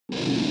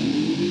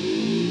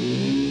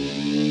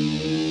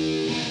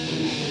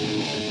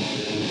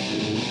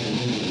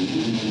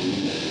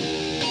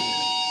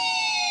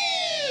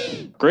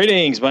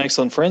Greetings, my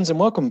excellent friends, and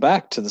welcome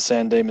back to the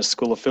San Dimas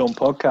School of Film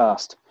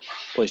podcast.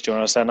 Please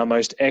join us on our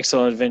most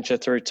excellent adventure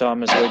through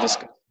time as we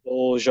discuss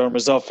all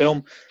genres of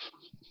film.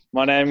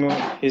 My name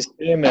is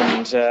Tim,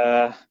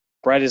 and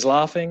Brad is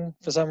laughing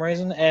for some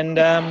reason, and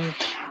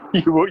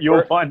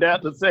you'll find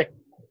out in a sec.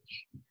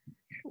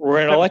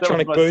 We're in an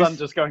electronic booth.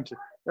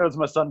 That was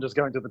my son just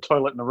going to the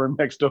toilet in the room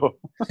next door.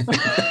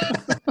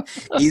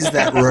 Is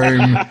that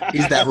room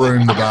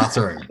the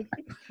bathroom?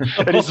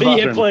 It is the bathroom.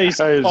 Yeah, please.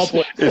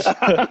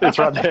 It's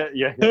right there.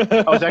 Yeah.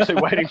 I was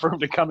actually waiting for him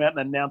to come out and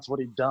announce what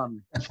he'd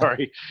done.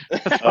 Sorry.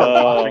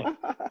 I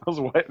was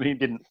waiting. He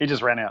didn't. He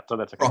just ran out. So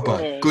that's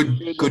okay. Proper.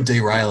 Good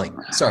derailing.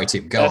 Sorry,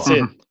 Tim. Go that's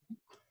on.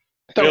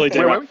 It. Really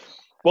derailed.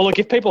 Well, look,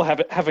 if people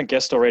haven't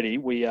guessed already,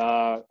 we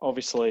are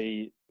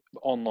obviously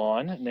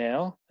online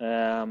now.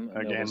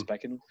 Melbourne's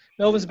back in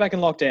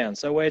lockdown,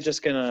 so we're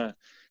just gonna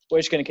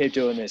keep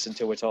doing this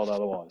until we're told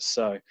otherwise.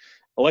 So,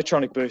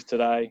 electronic booth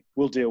today.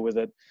 We'll deal with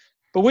it.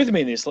 But with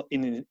me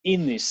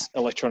in this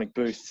electronic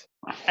booth,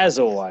 as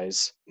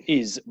always,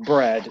 is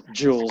Brad,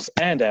 Jules,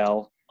 and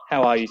Al.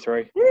 How are you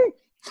three?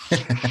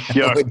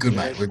 Yeah, we're good,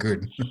 mate. We're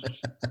good.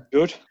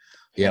 Good?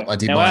 Yeah, I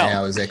did now, my Al,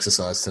 hours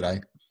exercise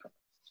today.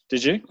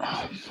 Did you?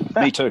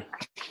 Me too.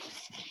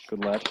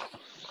 Good lad.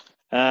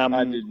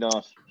 I did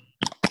not.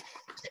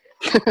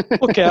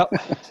 Look out.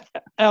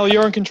 Al,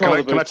 you're in control of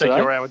the Can I booth take today.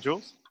 your hour,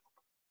 Jules?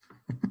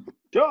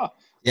 Sure.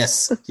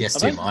 Yes,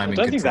 Tim. I'm in control. I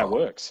don't think that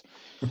works.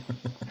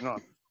 No.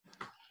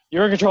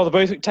 You're in control of the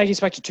booth. Take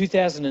us back to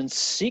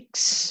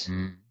 2006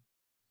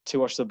 to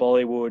watch the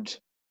Bollywood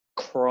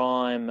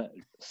crime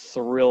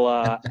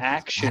thriller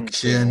action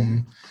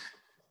film.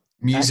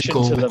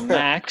 Musical. Action to the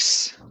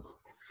max.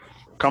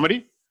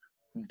 Comedy?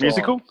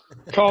 Musical?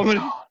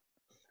 Comedy.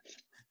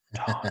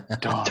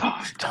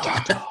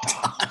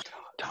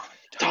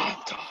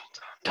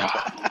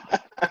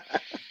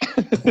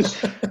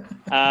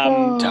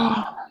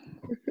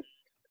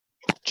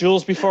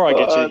 Jules, before I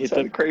get you to hit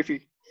the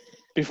creepy.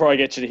 Before I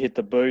get you to hit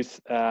the booth,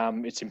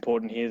 it's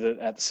important here that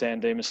at the San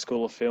Dimas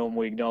School of Film,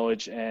 we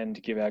acknowledge and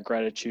give our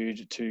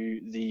gratitude to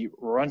the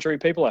Wurundjeri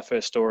people, our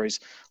first stories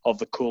of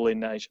the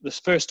Kulin Nation, the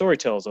first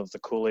storytellers of the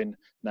Kulin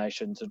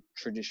Nation, the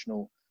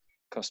traditional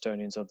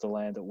custodians of the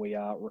land that we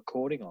are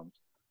recording on.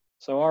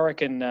 So I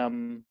reckon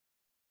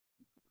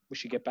we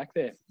should get back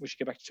there. We should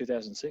get back to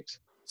 2006.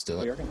 Let's do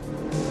What do you it. reckon?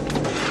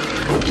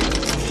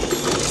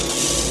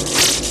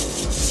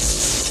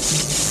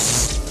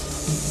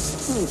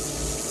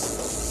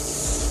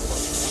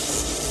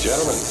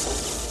 Gentlemen,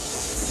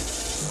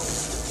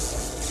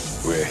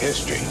 we're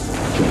history.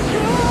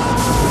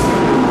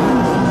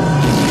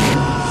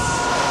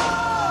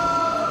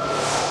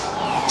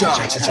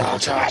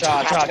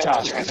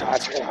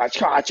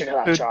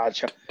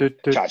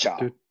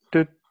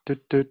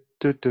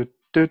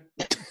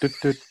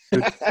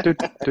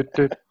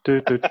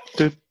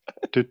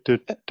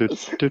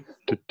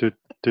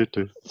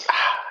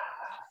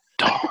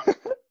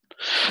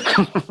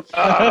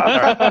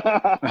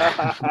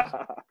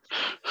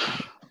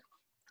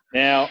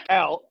 Now,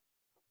 Al,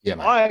 Yeah,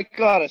 mate. I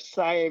gotta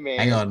say, man.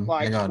 Hang on.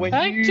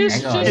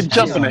 It's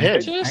jumping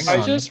ahead.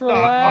 Just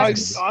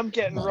relax. I'm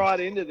getting right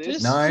into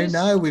this.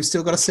 No, we've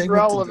still got a segment.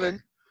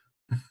 Relevant.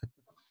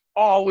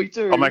 Oh, we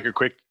do. I'll make it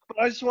quick. But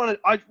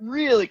I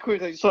really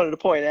quickly just wanted to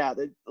point out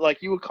that,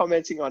 like, you were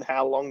commenting on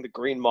how long the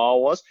Green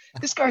Mile was.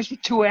 This goes for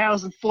 2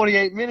 hours and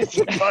 48 minutes.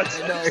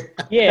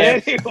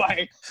 Yeah.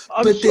 Anyway,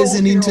 But there's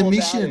an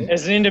intermission.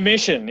 There's an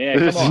intermission. Yeah,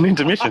 There's come an on.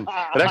 intermission.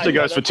 It actually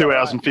goes for That's 2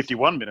 hours right. and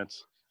 51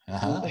 minutes.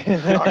 Uh-huh.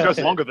 It goes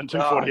longer than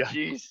 248.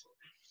 jeez.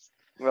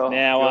 Well,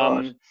 Now,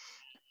 God.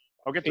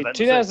 I'll get to in that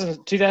in a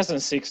sec.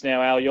 2006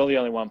 now, Al, you're the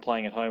only one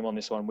playing at home on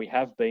this one. We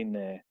have been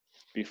there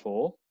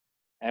before,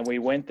 and we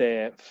went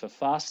there for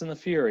Fast and the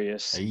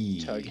Furious Hey.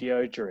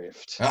 Tokyo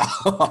Drift.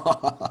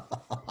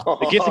 Oh.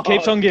 The gift that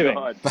keeps on giving.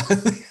 God.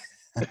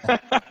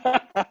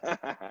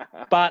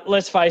 But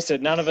let's face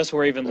it, none of us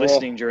were even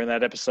listening during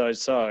that episode,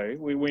 so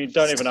we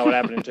don't even know what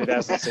happened in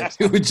 2006.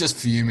 We were just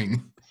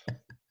fuming.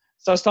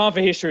 So it's time for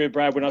history with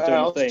Brad. We're not I doing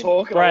a was theme.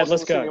 talking. Brad, I was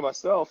let's listening to go.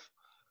 myself.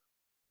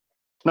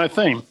 No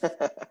theme.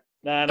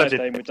 No That's it.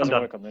 theme. It I'm doesn't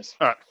done. work on this.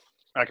 All right.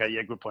 Okay,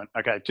 yeah, good point.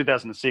 Okay,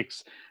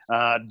 2006.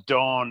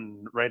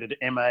 Dawn rated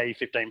MA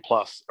 15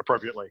 plus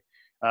appropriately.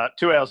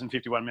 2 hours and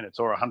 51 minutes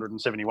or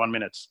 171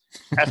 minutes.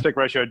 Aspect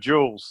ratio,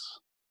 Jules.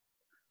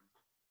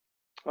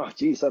 Oh,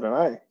 geez, I don't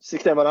know.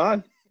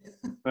 16:9.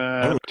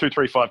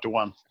 235 to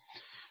 1.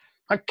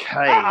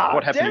 Okay,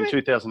 what happened damn in it.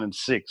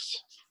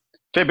 2006?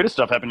 Fair bit of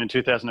stuff happened in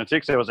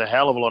 2006. There was a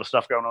hell of a lot of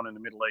stuff going on in the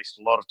Middle East,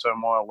 a lot of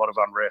turmoil, a lot of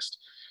unrest.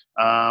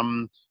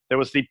 There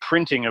was the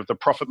printing of the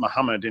Prophet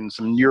Muhammad in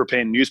some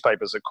European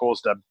newspapers that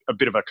caused a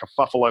bit of a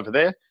kerfuffle over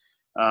there,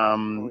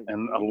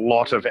 and a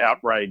lot of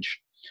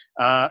outrage.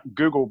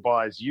 Google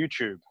buys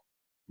YouTube.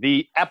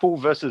 The Apple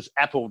versus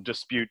Apple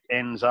dispute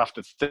ends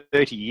after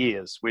 30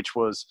 years, which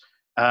was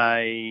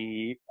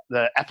the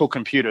Apple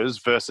computers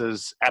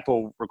versus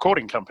Apple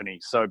recording company.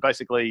 So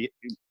basically,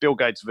 Bill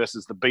Gates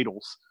versus the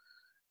Beatles.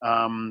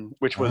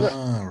 which was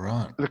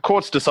right. The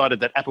courts decided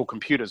that Apple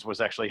Computers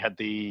had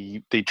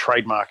the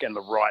trademark and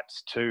the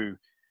rights to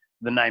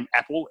the name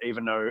Apple,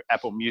 even though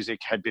Apple Music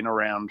had been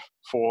around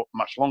for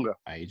much longer.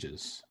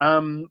 Ages.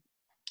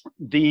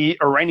 The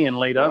Iranian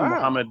leader,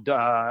 Mohammed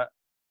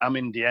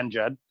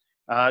Ahmadinejad,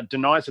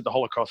 denies that the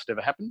Holocaust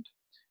ever happened.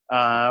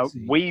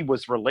 Wii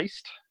was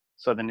released,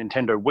 so the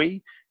Nintendo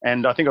Wii,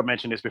 and I think I've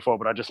mentioned this before,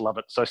 but I just love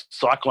it. So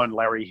Cyclone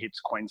Larry hits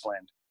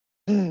Queensland.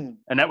 And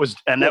that was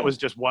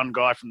just one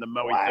guy from the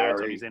Moe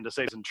Thirds on his end of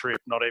season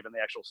trip, not even the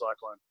actual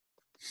cyclone.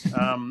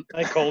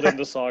 They called him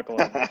the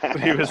Cyclone.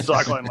 He was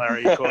Cyclone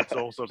Larry. He caused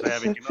all sorts of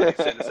havoc in his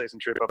end of season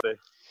trip up there.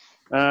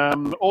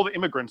 All the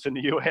immigrants in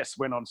the US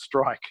went on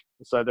strike,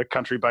 so the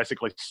country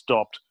basically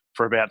stopped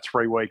for about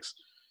 3 weeks.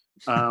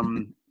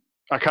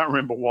 I can't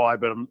remember why,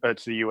 but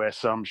it's the US,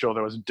 so I'm sure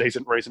there was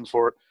decent reasons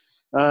for it.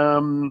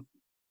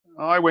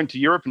 I went to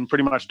Europe and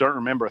pretty much don't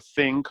remember a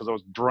thing because I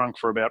was drunk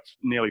for about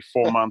nearly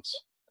 4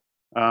 months.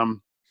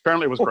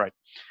 Apparently it was great.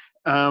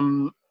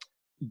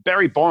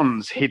 Barry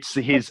Bonds hits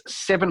his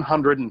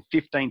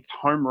 715th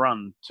home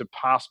run to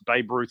pass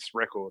Babe Ruth's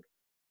record.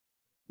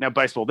 Now,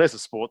 baseball, there's a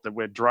sport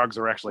where drugs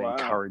are actually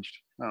encouraged.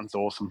 That's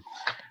awesome.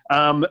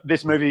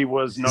 This movie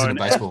was known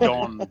as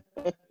Don.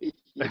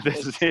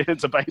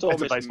 It's a baseball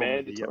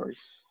movie.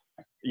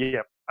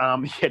 Yeah.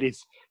 It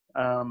is.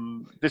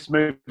 This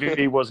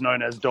movie was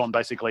known as Don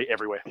basically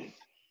everywhere.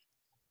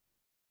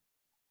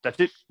 That's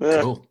it.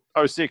 Cool.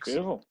 06.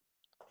 Beautiful.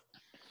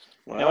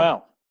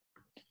 Wow.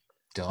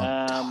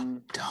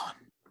 Don.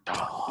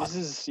 This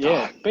is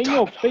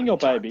being your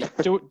baby.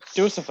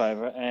 Do us a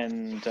favour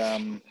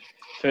and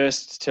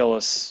first tell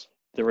us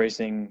the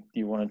reasoning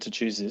you wanted to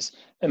choose this,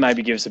 and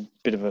maybe give us a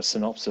bit of a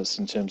synopsis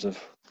in terms of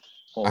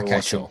what we're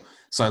watching. Sure.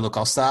 So look,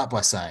 I'll start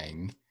by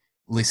saying,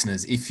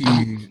 listeners, if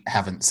you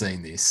haven't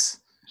seen this,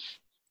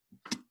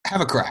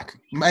 have a crack.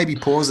 Maybe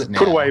pause it now.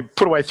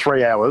 Put away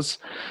 3 hours.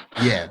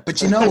 Yeah,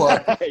 but you know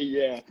what?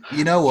 Yeah.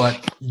 You know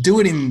what? Do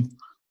it in.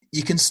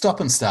 You can stop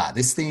and start.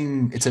 This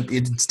thing,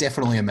 it's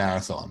definitely a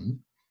marathon,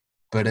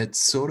 but it's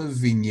sort of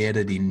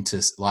vignetted into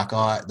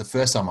the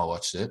first time I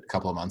watched it a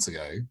couple of months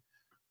ago,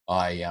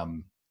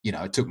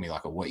 it took me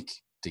like a week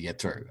to get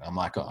through. I'm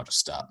like, I'll just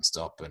start and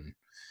stop,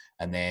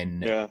 and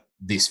then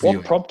this viewing.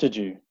 What prompted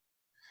you?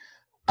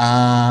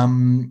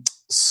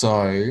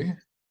 So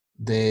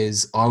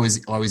I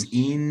was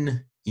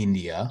in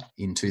India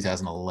in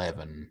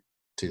 2011,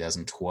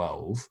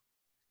 2012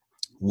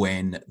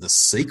 when the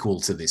sequel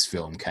to this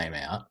film came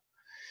out.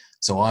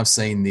 So I've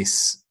seen the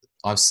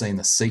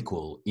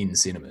sequel in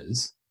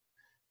cinemas.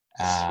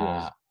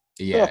 Avid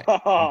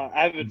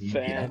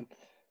fan.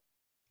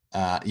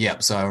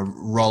 So a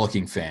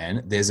rollicking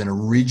fan. There's an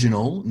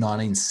original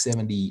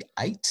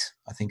 1978,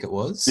 I think it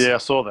was. Yeah, I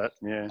saw that.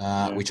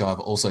 Yeah. Which I've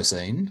also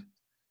seen,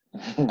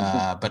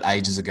 but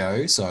ages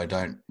ago, so I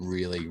don't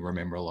really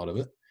remember a lot of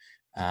it.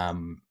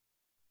 And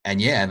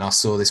I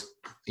saw this.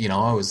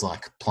 I was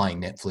like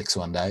playing Netflix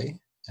one day,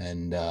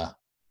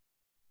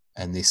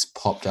 and this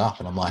popped up,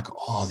 and I'm like,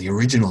 oh, the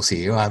original's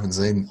here. I haven't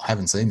seen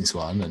this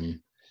one,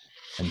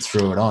 and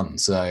threw it on.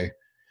 So.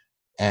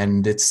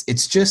 And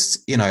it's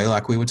just,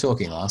 like we were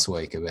talking last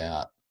week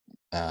about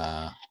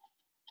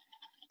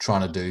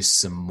trying to do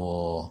some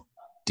more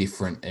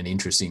different and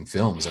interesting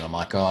films. And I'm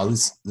like,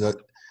 the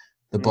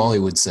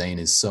Bollywood scene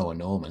is so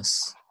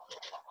enormous.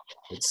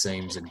 It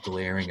seems a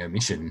glaring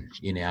omission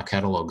in our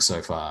catalogue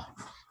so far.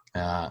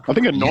 I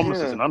think enormous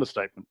is an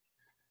understatement.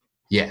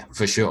 Yeah,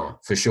 for sure.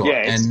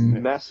 Yeah, it's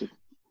massive.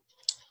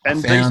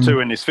 And these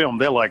two in this film,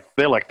 they're like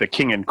the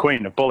king and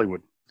queen of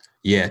Bollywood.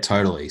 Yeah,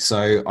 totally.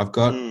 So I've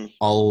got,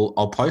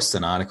 I'll post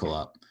an article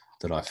up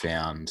that I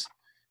found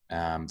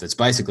that's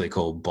basically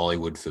called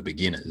Bollywood for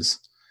Beginners.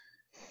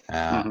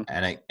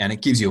 And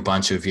it gives you a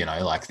bunch of,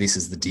 this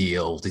is the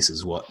deal. This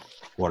is what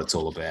it's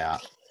all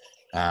about.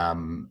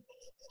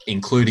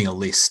 Including a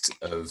list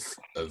of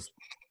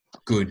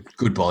good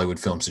Bollywood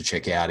films to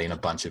check out in a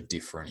bunch of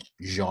different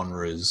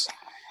genres.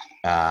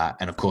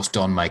 And of course,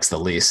 Don makes the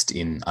list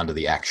under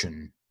the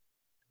action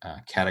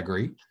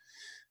category.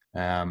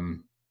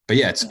 But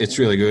yeah, it's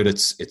really good.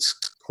 It's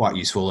quite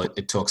useful.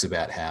 It talks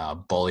about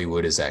how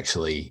Bollywood is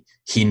actually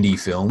Hindi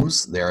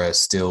films. There are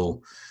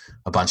still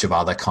a bunch of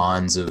other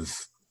kinds of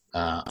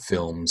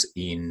films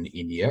in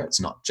India.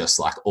 It's not just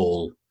like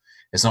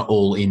it's not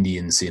all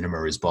Indian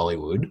cinema is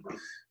Bollywood.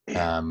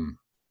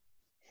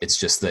 It's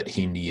just that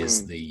Hindi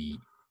is the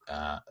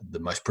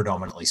most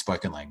predominantly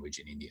spoken language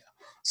in India.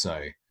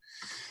 So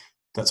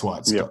that's why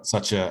it's got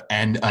such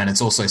and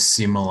it's also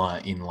similar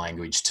in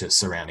language to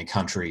surrounding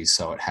countries,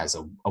 so it has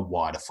a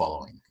wider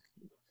following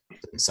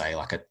than, say,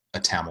 like a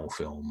Tamil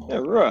film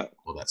or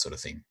that sort of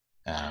thing.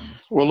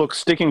 Well, look,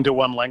 sticking to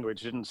one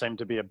language didn't seem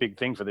to be a big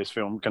thing for this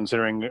film,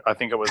 considering I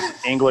think it was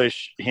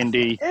English,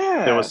 Hindi,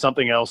 there was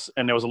something else,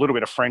 and there was a little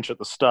bit of French at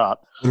the start.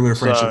 A little bit of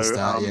French at the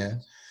start,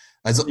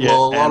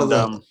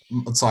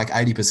 it's like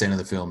 80% of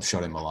the film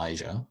shot in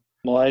Malaysia.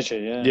 Malaysia,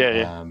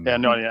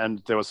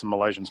 and there was some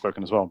Malaysian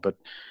spoken as well. But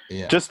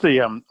just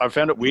I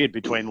found it weird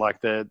between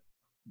like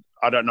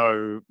I don't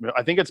know.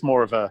 I think it's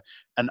more of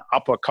an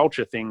upper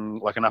culture thing,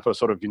 like an upper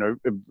sort of,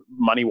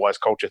 money-wise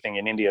culture thing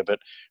in India, but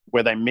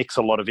where they mix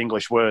a lot of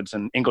English words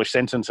and English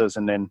sentences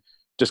and then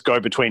just go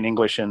between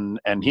English and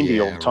Hindi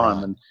all the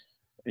time.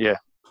 Right.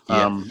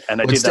 And and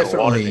they did that a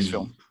lot in this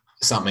film.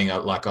 Something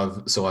like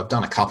I've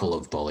done a couple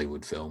of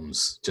Bollywood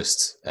films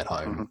just at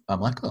home. Mm-hmm. I'm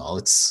like,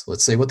 let's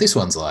see what this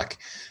one's like.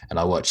 And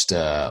I watched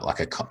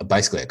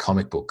basically a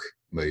comic book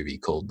movie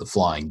called The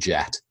Flying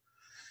Jat.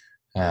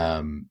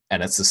 And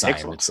it's the same.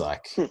 Excellent. It's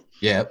like,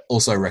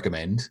 also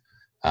recommend.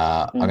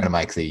 I'm going to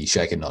make the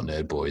Shaken Not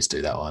Nerd Boys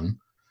do that one.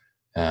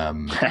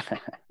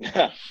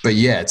 But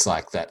yeah, it's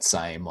like that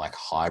same like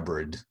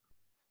hybrid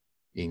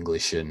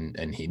English and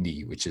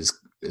Hindi, which is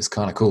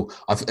kind of cool.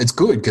 It's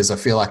good because I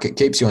feel like it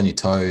keeps you on your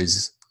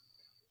toes.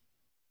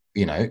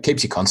 It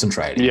keeps you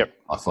concentrating. Yep.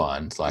 I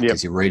find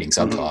because you're reading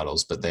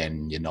subtitles, but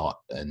then you're not,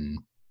 and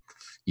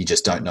you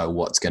just don't know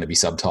what's going to be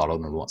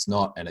subtitled and what's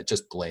not, and it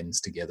just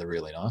blends together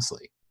really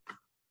nicely.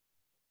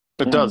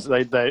 It does.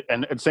 They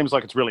and it seems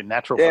like it's really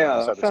natural for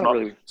them. So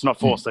it's not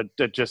forced.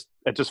 It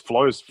just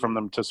flows from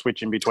them to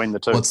switch in between the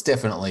two. Well, it's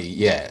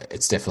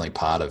definitely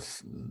part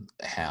of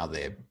how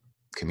they're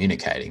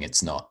communicating.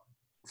 It's not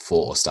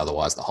forced.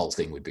 Otherwise, the whole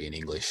thing would be in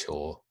English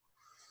or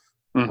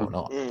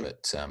not.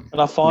 But and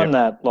I find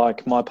that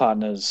like my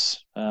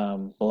partner's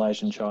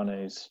Malaysian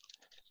Chinese,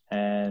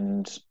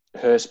 and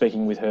her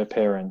speaking with her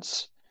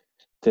parents.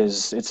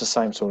 It's the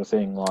same sort of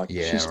thing. Like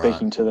she's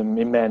speaking to them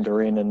in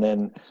Mandarin, and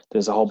then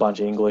there's a whole bunch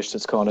of English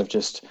that's kind of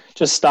just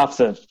stuff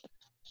that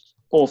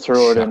all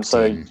through it. And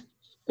so,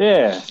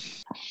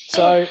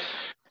 So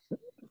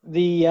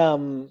the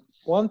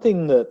one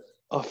thing that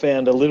I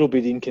found a little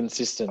bit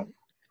inconsistent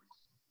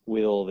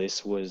with all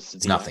this was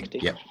the nothing.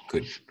 Acting. Yep,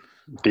 good.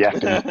 The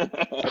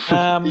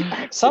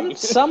acting.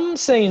 Some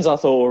scenes I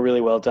thought were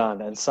really well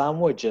done, and some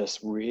were just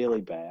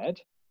really bad.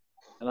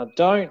 And I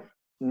don't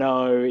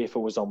know if it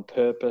was on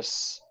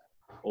purpose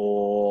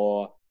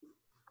or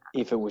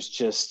if it was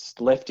just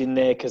left in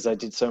there because they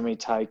did so many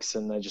takes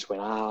and they just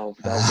went,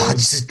 we're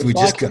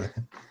just gonna.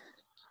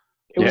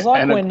 It was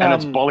like when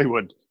it's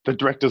Bollywood. The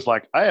director's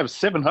like, I have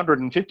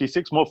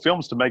 756 more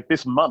films to make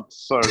this month,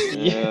 so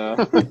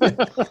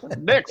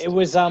next. It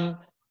was the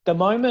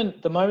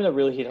moment that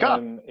really hit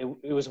home.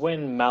 It was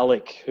when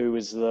Malik, who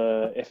was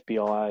the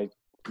FBI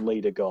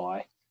leader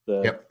guy,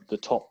 the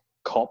top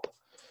cop.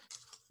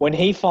 When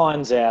he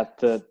finds out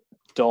that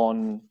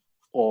Don,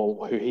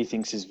 or who he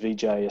thinks is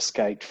Vijay,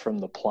 escaped from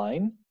the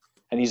plane,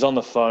 and he's on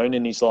the phone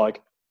and he's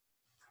like,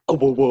 oh,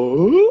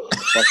 whoa,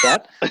 like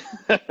that.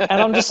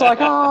 And I'm just like,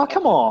 oh,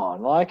 come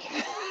on. Like,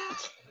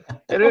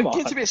 it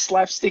gets a bit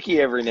slapsticky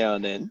every now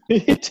and then.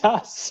 It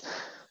does.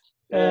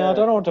 I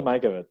don't know what to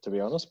make of it, to be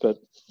honest, but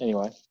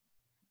anyway.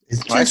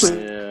 I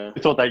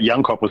thought that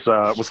young cop was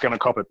going to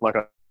cop it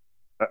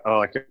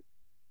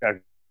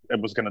it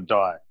was going to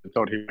die. I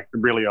thought he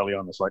really early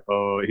on was like,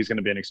 he's going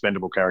to be an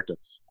expendable character.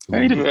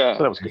 And he didn't. Yeah.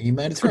 So that was good. He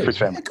made it through. Good for his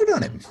family. Yeah, good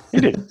on him.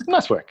 He did.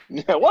 Nice work.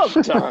 Yeah, well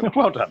done.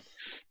 Well done.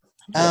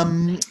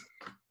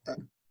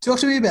 Talk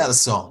to me about the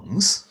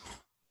songs.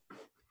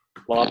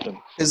 Loved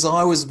them. Because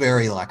I was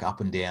very like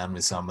up and down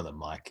with some of them.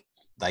 Like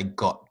they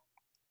got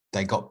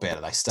better.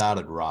 They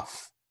started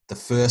rough. The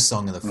first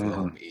song of the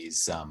film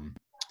is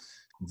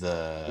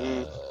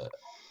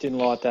didn't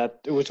like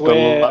that. It was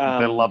where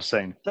the love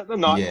scene. Is that the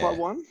nightclub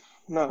one?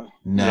 No.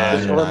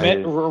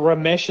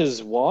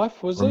 Ramesh's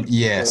wife, was it?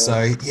 Yeah.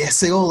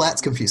 See, all that's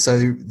confused. So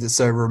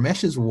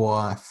Ramesh's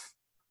wife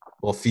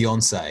or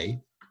fiance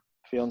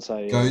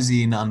goes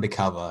in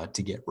undercover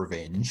to get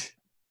revenge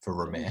for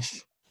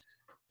Ramesh,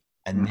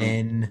 and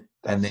then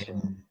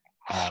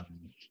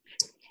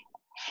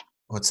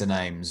what's her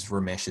name's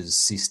Ramesh's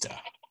sister.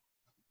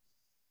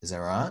 Is that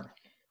right?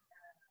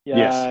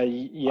 Yeah.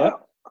 Yeah.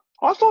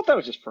 I thought that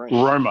was just French.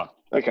 Roma.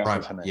 Okay.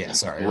 Roma. Yeah.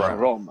 Sorry.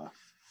 Roma.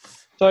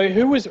 So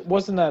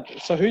wasn't that?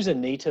 So who's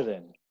Anita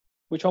then?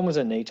 Which one was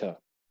Anita?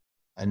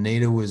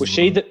 Anita was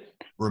she the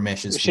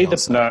Ramesh's was she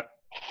fiance.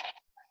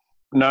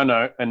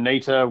 No.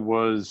 Anita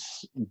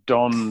was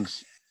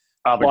Don's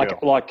other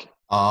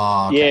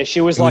girl. Yeah,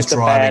 she was like the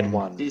bad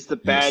one. She's the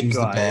bad guy. She's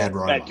the bad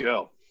Roma. Bad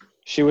girl.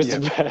 She was the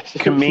bad.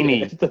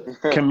 Kamini.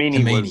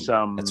 Kamini was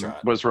that's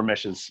right. was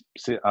Ramesh's.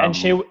 And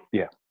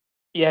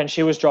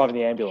she was driving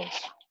the ambulance.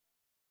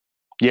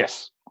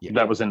 Yes. Yeah.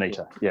 That was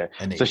Anita. Yeah.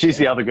 So she's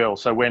the other girl.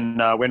 So when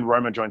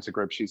Roma joins the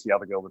group, she's the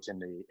other girl that's in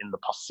the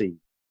posse.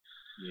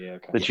 Yeah.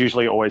 Okay. That's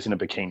usually always in a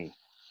bikini.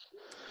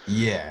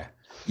 Yeah.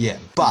 Yeah.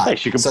 But hey,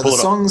 she can pull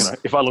it off.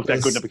 If I look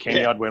that good in a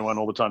bikini, I'd wear one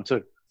all the time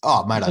too.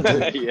 Oh, mate,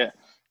 I do. Yeah.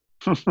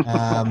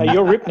 Hey,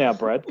 you're ripped now,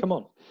 Brad. Come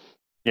on.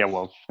 Yeah.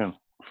 Well. Yeah.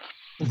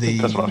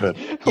 That's what I've heard.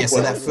 Yeah.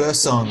 So that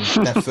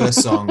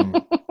first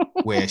song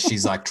where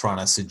she's like trying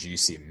to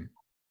seduce him.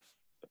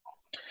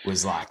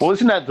 Was like, well,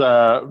 isn't that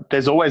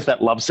there's always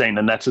that love scene,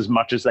 and that's as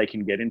much as they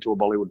can get into a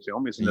Bollywood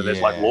film, isn't it?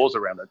 There's like laws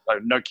around it, so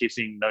no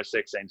kissing, no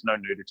sex scenes, no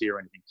nudity or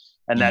anything,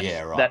 and that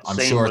that I'm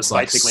scene sure was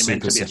it's basically like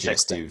meant to be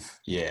suggestive. A sex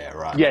scene. Yeah,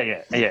 right.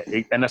 Yeah,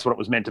 and that's what it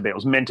was meant to be. It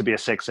was meant to be a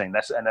sex scene.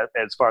 And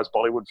as far as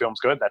Bollywood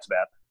films go, that's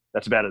about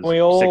as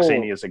sex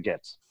scene as it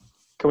gets.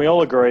 Can we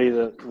all agree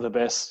that the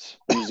best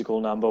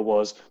musical number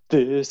was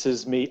 "This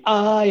Is Me,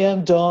 I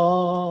Am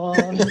Dawn"?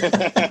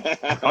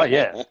 Oh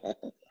yeah.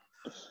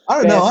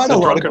 I don't know. I The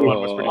don't like drunken one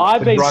was pretty.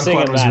 I've been drunk singing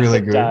one was that really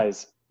for good.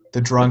 days.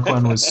 The drunk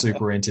one was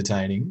super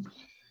entertaining.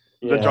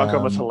 The drunk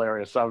one was Um,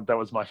 hilarious. That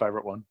was my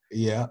favorite one.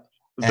 Yeah.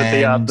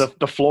 But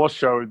the floor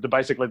show,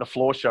 basically the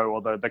floor show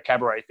or the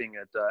cabaret thing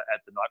at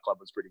the nightclub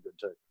was pretty good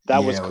too.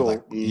 That was Yeah, cool.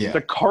 like- yeah.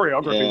 The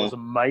choreography Yeah. was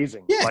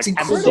amazing. Yeah, it's The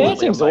incredible. absolutely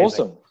dancing's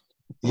amazing. awesome.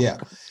 Yeah.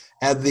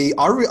 And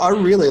I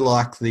really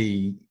like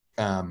the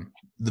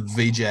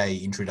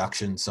VJ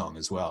introduction song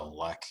as well.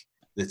 Like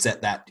it's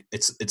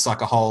it's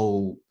like a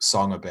whole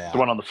song about The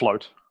one on the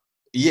float.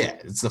 yeah,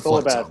 it's the It's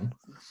all float about- song.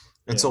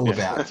 It's Yeah. all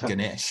about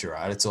Ganesh,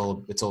 right? It's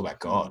all about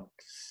God.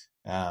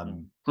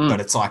 Mm. But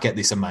it's like at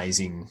this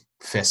amazing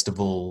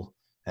festival,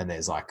 and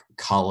there's like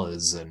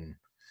colors and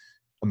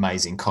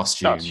amazing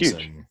costumes, huge.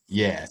 and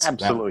yeah,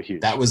 Absolutely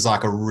huge. That was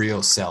like a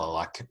real seller.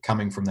 Like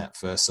coming from that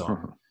first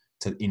song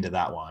Mhm. into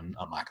that one,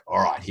 I'm like, all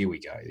right, here we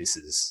go. This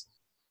is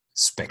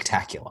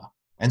spectacular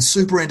and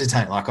super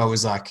entertaining. Like I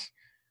was like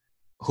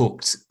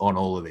hooked on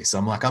all of this.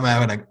 I'm like, I'm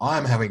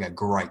having a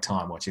great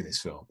time watching this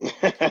film.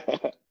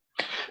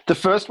 The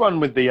first one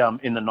with the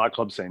in the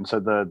nightclub scene, so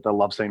the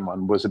love scene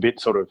one was a bit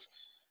sort of,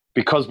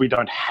 because we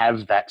don't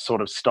have that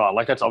sort of style.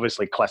 Like that's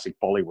obviously classic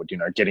Bollywood,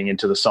 getting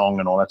into the song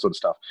and all that sort of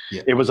stuff.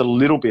 Yeah. It was a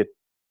little bit,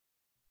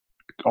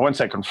 I won't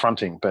say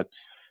confronting, but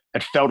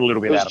it felt a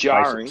little bit It was out of place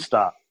at jarring. the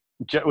start.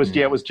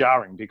 It was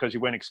jarring because you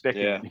weren't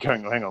expecting Yeah. it. You're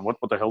going, hang on, what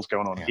the hell's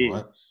going on Yeah, here?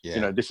 what?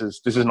 Yeah. This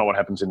is not what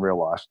happens in real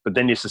life. But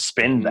then you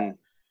suspend that.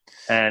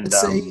 And But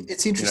see,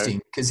 it's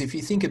interesting because if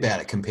you think about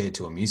it compared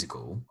to a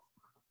musical,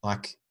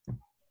 like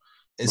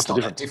it's What's the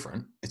not that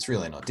different. It's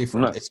really not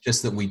different. No. It's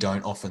just that we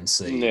don't often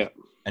see Yeah.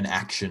 an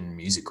action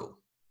musical.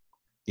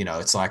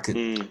 It's like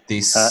Mm.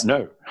 this.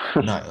 no.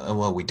 No,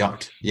 well, we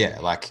don't. Yeah,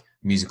 like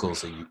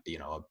musicals are,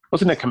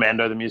 Wasn't it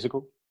Commando the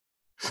musical?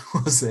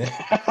 was there?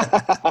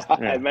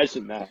 I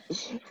imagine that.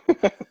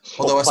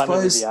 Although I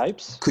Planet of suppose, the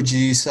Apes. could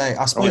you say?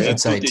 I suppose you'd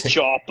say the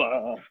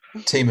chopper.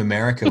 Team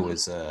America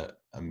was a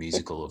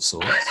musical of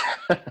sorts.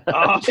 Oh,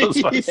 That's what I was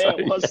about to yeah, say.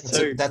 it was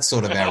too. That's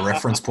sort of our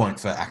reference point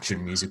for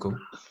action musical.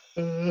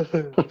 Yeah,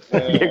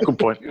 good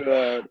point.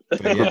 God.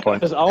 But yeah. Good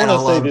point. I want And I to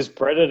see love- this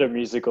Predator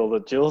musical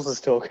that Jules is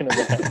talking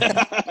about.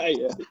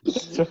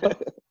 Yeah.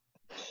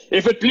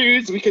 If it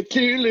bleeds, we could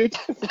kill it.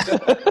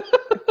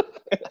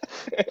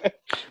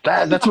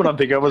 That's what I'm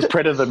thinking. It was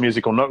Predator the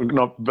musical, not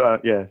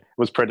it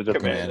was Predator.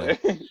 Commando.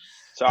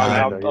 So I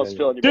Yeah, was yeah.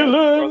 feeling you. Man.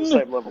 We're on the Dylan!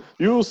 same level.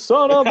 You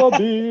son of a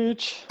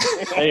bitch.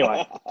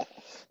 Anyway,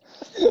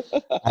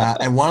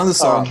 And one of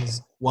the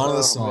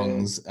Oh.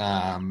 songs,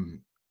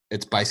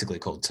 it's basically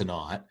called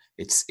Tonight.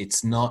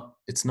 It's not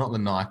the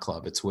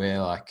nightclub. It's where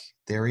like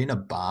they're in a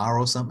bar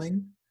or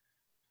something.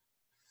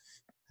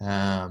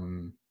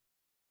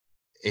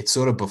 It's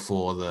sort of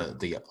before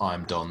the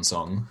I'm Don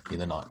song in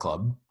the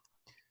nightclub.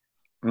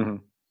 Mm-hmm.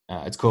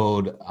 It's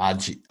called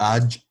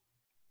Aj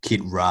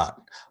Kid Rat.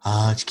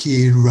 Aj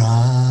Kid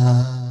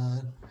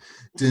Rat.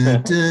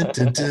 Dun, dun,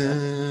 dun,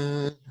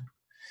 dun.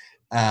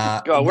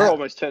 God, we're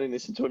almost turning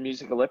this into a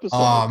musical episode.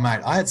 Oh, mate,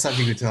 I had such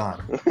a good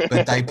time.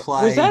 But they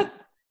play. was that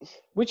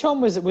which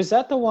one was it? Was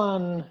that the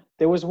one?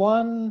 There was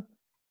one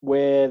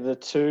where the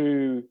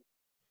two.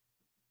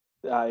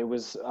 I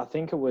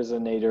think it was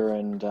Anita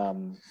and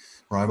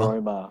Roma?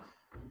 Roma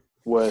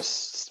were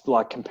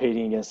like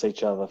competing against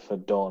each other for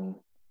Don.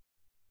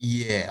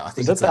 Yeah, I think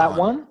Is it's it that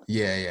one?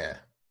 Yeah, yeah.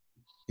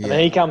 And then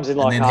he comes in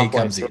like and then he halfway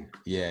comes through. in.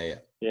 Yeah.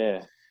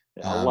 Yeah.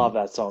 I Um, love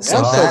that song.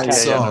 so That's that catchy.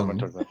 song- I know what I'm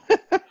talking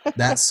about.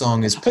 That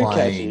song is So catchy.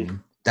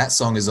 playing. That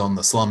song is on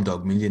the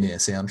Slumdog Millionaire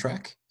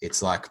soundtrack.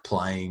 It's like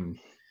playing.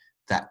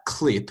 That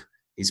clip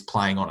is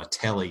playing on a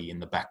telly in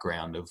the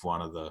background of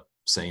one of the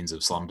scenes of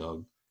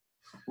Slumdog,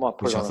 Might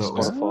put which it I on a thought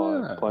was-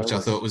 Spotify which I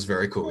playlist. thought was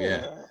very cool.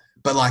 Yeah,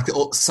 but like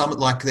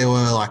there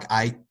were like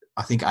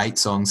eight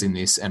songs in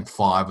this, and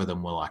 5 of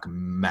them were like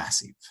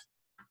massive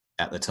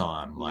at the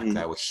time. Like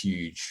they were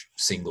huge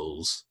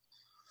singles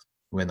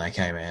when they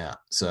came out.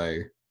 So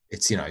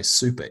it's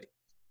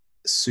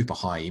super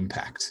high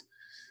impact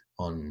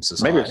on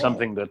society. Maybe it's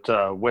something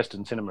that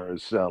Western cinema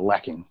is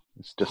lacking.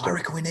 It's just I a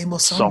reckon we need more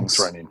song songs.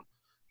 thrown in.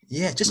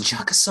 Yeah, just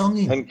chuck a song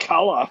in. And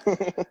colour.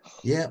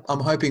 Yeah,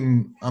 I'm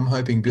hoping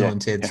Bill Yeah, and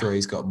Ted yeah.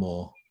 3's got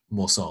more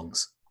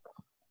songs.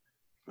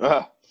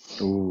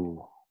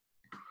 Ooh,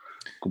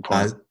 good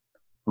point. Uh,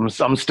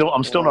 I'm still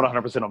not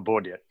 100% on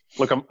board yet.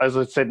 Look, as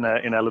I said in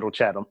our little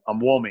chat, I'm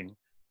warming,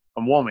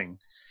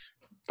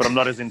 but I'm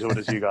not as into it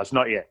as you guys.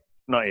 Not yet.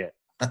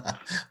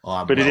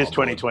 I'm But it well is on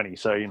board. 2020,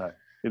 so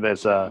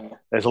there's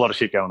a lot of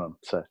shit going on.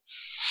 So,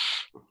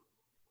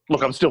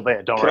 look, I'm still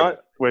there. Don't Can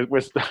worry.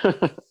 We're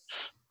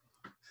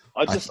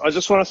I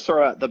just want to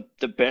throw out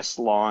the best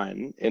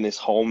line in this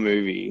whole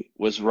movie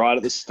was right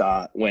at the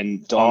start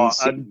when Don.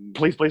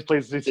 please,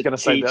 it's the going to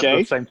say the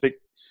TJ? same thing.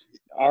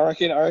 I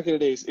reckon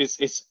it is.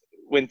 It's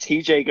when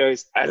TJ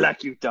goes, "I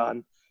like you,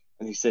 Don,"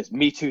 And he says,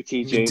 "Me too,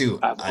 TJ. Me too.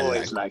 I've I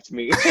always like- liked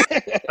me."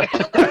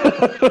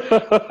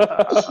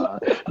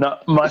 No,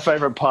 my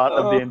favorite part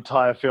of the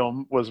entire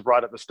film was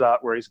right at the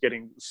start where he's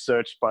getting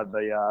searched by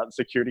the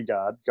security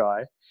guard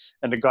guy,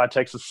 and the guy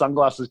takes his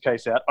sunglasses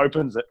case out,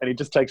 opens it, and he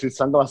just takes his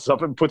sunglasses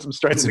off and puts them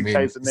straight in the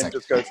case, and then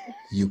just goes,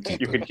 "You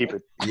can keep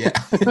it." Yeah.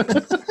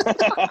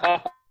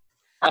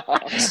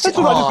 That's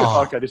what I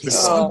just okay, this he's is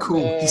so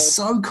cool. man. He's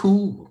so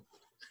cool.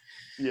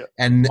 Yeah.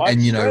 And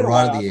you know, straight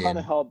right away, at the I kind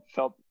end. of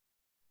felt.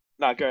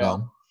 No,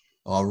 go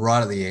on.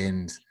 Right at the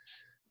end,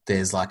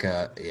 there's like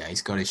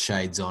he's got his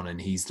shades on and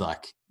he's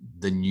like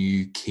the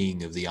new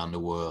king of the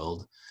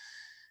underworld.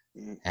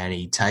 And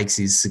he takes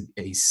his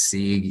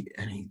cig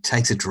and he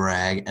takes a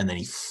drag and then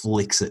he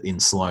flicks it in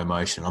slow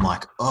motion. I'm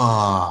like,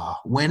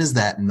 when has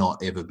that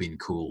not ever been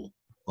cool?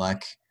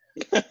 Like,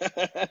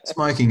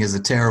 smoking is a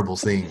terrible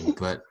thing,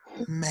 but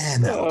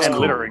man, that looks and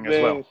cool. littering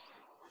as well.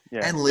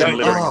 Yeah, And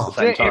littering at the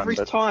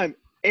same time.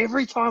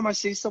 Every time I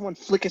see someone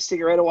flick a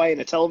cigarette away in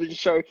a television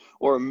show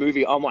or a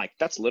movie, I'm like,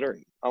 that's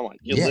littering. I'm like,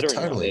 you're littering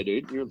out there,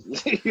 dude.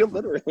 You're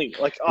littering.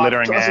 Like,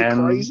 littering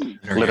and crazy.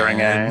 Littering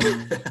and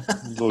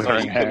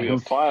Littering and a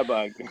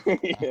firebug.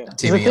 Yeah.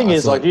 Timmy, the thing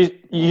is, like,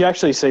 you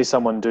actually see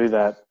someone do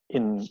that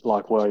in,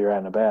 like, while you're out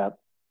and about,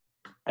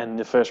 and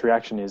the first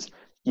reaction is,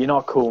 "You're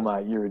not cool,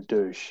 mate. You're a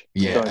douche."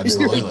 Yeah, Don't do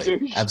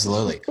absolutely.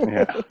 Absolutely.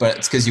 Yeah. But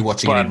it's because you're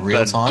watching it in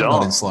real time,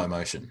 not in slow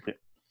motion.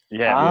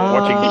 Yeah,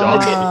 watching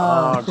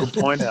dogs.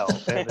 Good point, Al.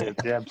 Yeah,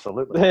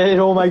 absolutely. It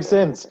all makes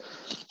sense.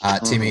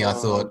 Timmy, I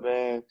thought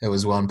man. there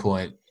was one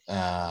point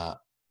I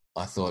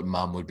thought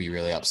Mum would be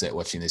really upset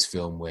watching this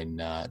film when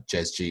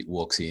Jasjeet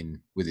walks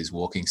in with his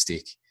walking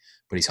stick,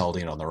 but he's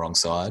holding it on the wrong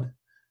side.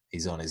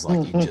 He's on his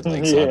like injured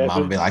leg side. Yeah. Mum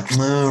would be like,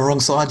 "No,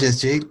 wrong side,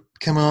 Jasjeet.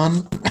 Come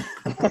on."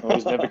 Oh,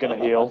 he's never going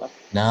to heal.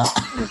 Nah.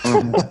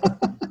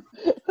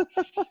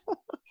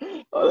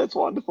 Oh, that's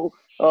wonderful.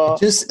 I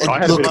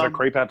had a bit of a um,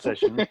 creep out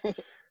session.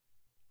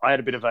 I had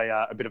a bit of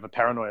a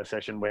paranoia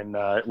session when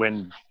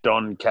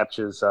Don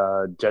captures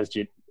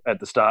Jasjeet at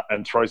the start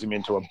and throws him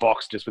into a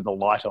box just with the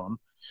light on.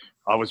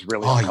 I was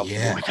really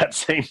uncomfortable with that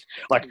scene.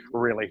 Like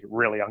really,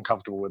 really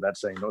uncomfortable with that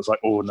scene. I was like,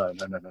 oh no.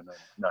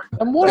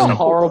 And what a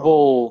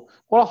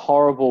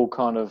horrible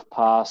kind of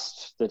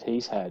past that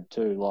he's had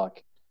too.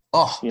 Like,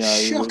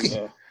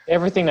 shocking.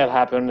 Everything that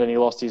happened, and he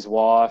lost his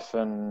wife,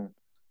 and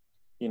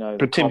you know.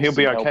 But Tim, he'll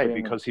be okay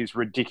because he's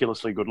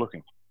ridiculously good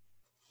looking.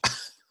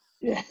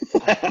 Yeah.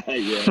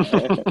 Yeah.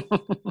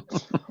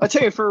 I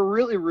tell you, for a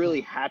really,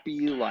 really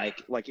happy,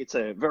 like it's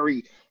a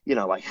very,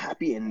 like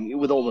happy and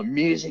with all the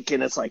music,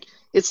 and it's like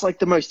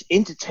the most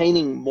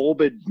entertaining,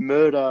 morbid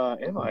murder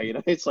ever.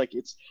 It's like,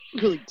 it's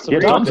really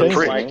great. Don's a It's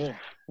prick. like,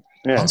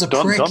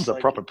 Don's a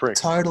proper prick.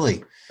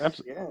 Totally.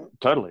 Absolutely. yeah.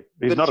 Totally.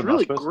 He's But not it's a really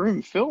nice person.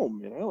 grim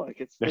film,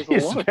 like there's a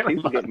Yes, lot of very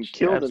people getting much.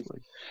 killed.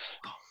 Absolutely.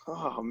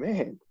 Oh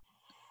man.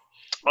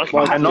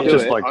 And not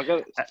just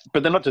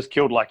but they're not just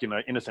killed like,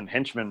 innocent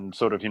henchmen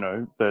sort of,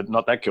 they're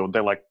not that killed.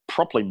 They're like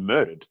properly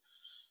murdered.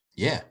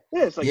 Yeah.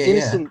 Yeah, it's like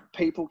innocent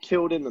people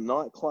killed in the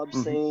nightclub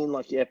scene,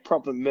 like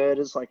proper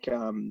murders, like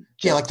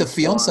like the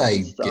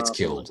fiance gets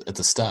killed at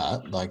the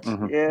start. Like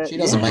she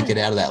doesn't make it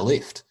out of that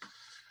lift.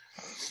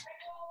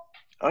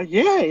 Oh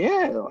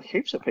yeah, like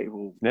heaps of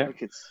people. Yeah,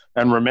 like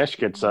and Ramesh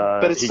gets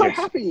but it's he so gets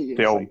happy.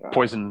 the old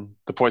poison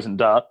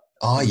dart.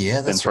 Oh yeah,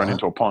 that's then thrown right.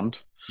 into a pond.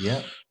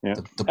 Yeah.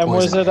 The And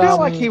was it? I feel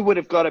like he would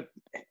have got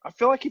I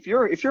feel like if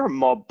you're a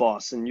mob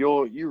boss and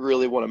you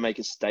really want to make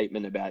a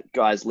statement about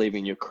guys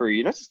leaving your crew,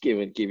 you're not just give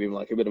him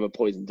like a bit of a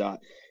poison dart.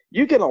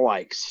 You're gonna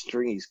like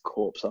string his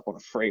corpse up on a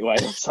freeway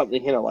or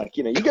something. You're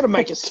gonna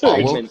make a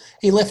statement. Well,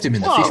 he left him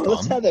in the fish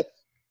pond.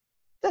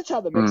 That's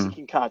how the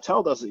Mexican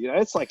cartel does it.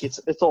 It's like it's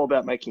all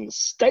about making a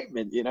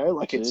statement.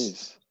 Like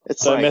it's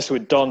don't like, mess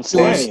with Don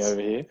Stanley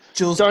over here.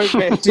 Jules,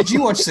 did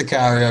you watch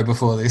Sicario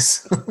before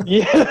this?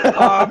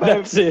 Yeah,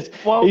 that's it.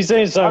 Well, he's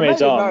seen so many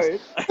times.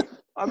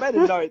 I made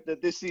a note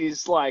that this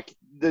is like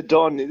the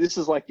Don. This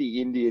is like the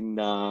Indian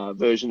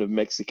version of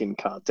Mexican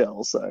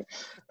cartel. So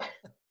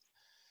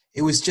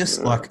it was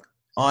just like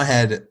I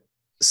had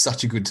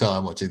such a good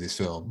time watching this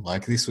film.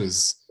 Like this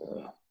was.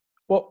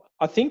 Well,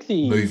 I think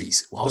the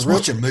movies. Well, I was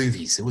watching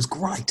movies. It was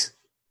great.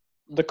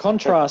 The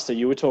contrast that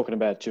you were talking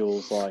about,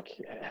 Jules, like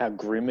how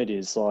grim it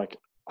is. Like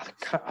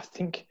I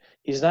think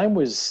his name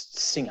was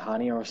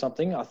Singhania or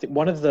something. I think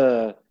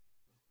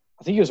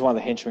he was one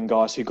of the henchmen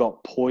guys who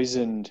got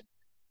poisoned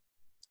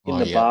in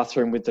the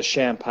bathroom with the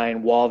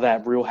champagne while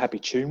that Real Happy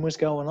tune was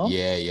going on.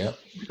 Yeah, yeah.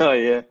 Oh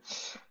yeah.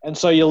 And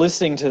so you're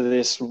listening to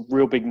this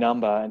real big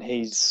number, and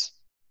he's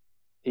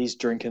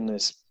drinking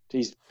this.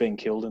 He's being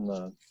killed in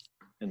the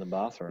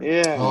bathroom.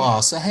 Yeah. Oh,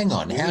 so hang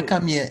on. How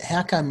come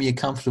you're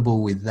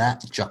comfortable with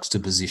that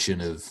juxtaposition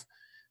of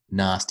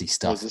nasty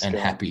stuff and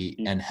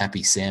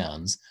happy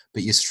sounds,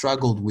 but you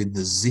struggled with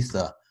the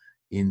zither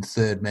in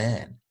Third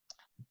Man?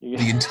 Yeah.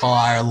 The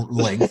entire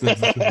length of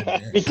the Third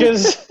Man.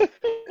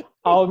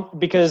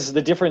 Because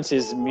the difference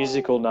is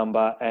musical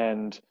number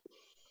and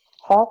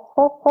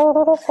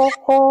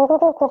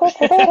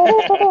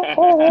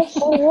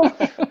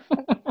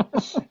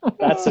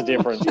That's the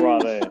difference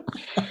right there.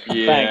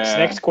 Yeah. Thanks.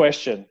 Next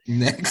question.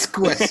 Next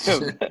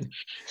question.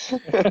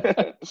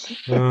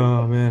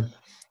 Oh, man.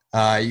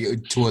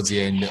 Towards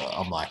the end,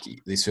 I'm like,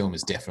 this film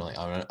is definitely,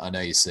 I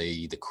know you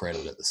see the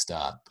credit at the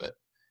start, but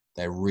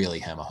they really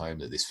hammer home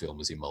that this film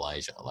was in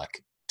Malaysia.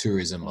 Like,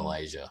 tourism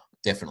Malaysia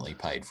definitely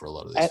paid for a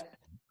lot of this.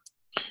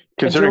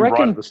 Considering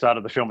right at the start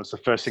of the film, it's the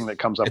first thing that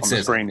comes up on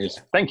the screen is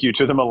thank you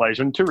to the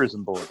Malaysian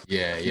Tourism Board.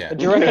 Yeah.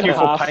 Do you reckon thank you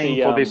for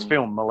paying for this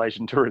film,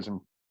 Malaysian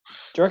Tourism.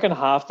 Do you reckon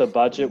half the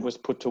budget was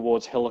put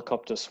towards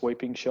helicopter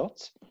sweeping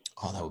shots?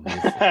 Oh, that would be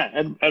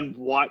beautiful. and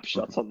wipe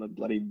shots on the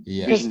bloody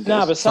vision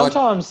desk. But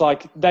sometimes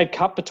like they'd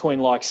cut between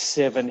like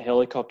 7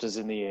 helicopters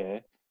in the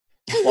air,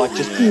 like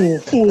just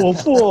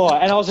four,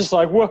 and I was just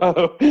like,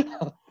 whoa.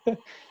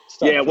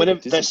 When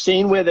the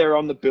scene where they're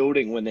on the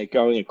building when they're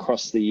going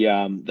across the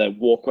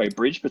walkway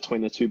bridge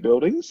between the two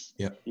buildings.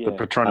 Yeah. The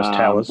Petronas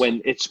Towers.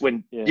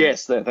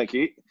 Thank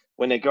you.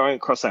 When they're going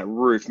across that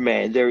roof,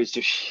 man, there is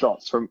just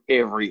shots from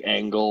every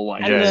angle.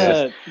 Like, and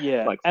the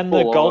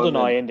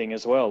GoldenEye ending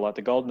as well. Like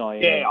the GoldenEye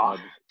ending. Yeah,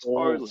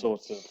 all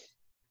sorts of.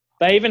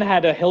 They even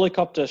had a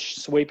helicopter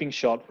sweeping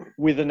shot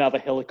with another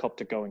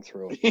helicopter going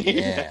through it.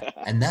 Yeah,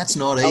 and that's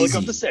not easy.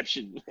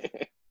 Helicopterception.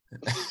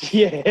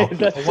 Yeah.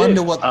 I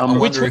wonder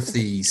if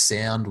the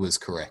sound was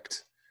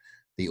correct.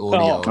 The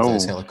audio of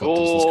those helicopters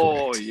was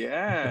correct. Oh,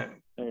 yeah.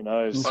 Who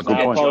knows? That's a good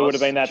point. Probably would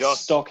have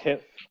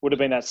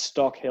been that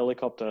stock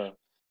helicopter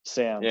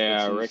sound.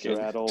 Yeah, I reckon.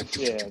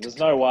 There's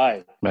no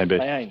way. Maybe.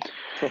 They ain't.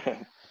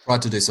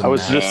 Tried to do some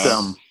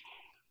maths.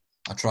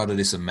 I tried to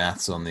do some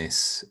maths on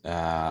this.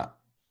 I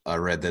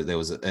read that there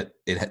was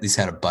this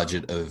had a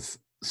budget of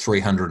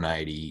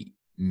 380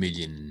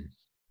 million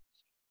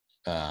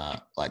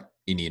like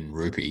Indian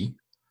rupee.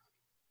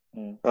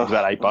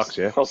 About $8,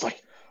 yeah. I was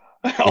like,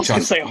 I was going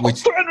to say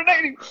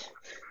 380.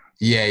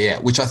 Yeah,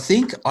 which I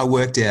think I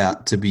worked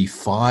out to be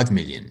 5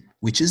 million,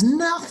 which is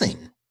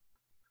nothing.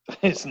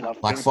 It's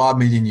nothing. Like 5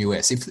 million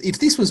US. If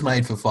this was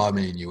made for 5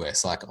 million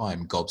US, like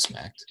I'm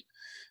gobsmacked.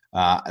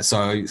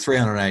 So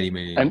 380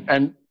 million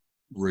and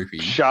rupee.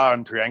 Shah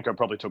and Priyanka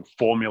probably took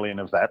 4 million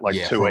of that, like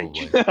 2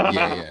 probably. each.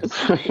 Yeah.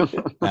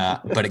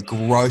 But it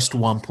grossed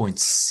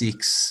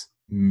 1.6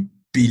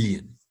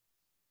 billion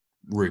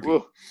rupee,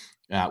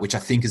 which I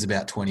think is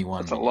about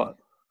 21 million, a lot,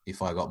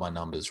 if I got my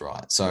numbers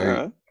right.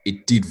 So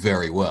it did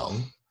very well.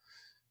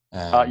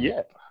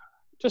 Yeah.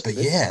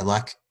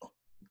 Like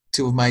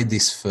to have made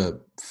this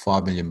for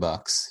 $5 million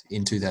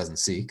in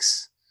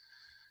 2006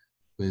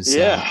 was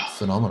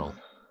phenomenal.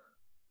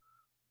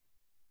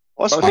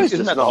 I suppose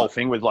isn't that the whole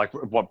thing with like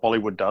what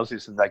Bollywood does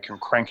is that they can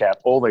crank out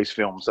all these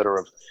films that are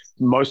of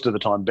most of the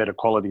time better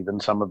quality than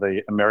some of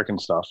the American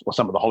stuff or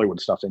some of the Hollywood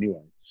stuff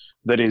anyway.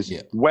 That is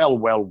well,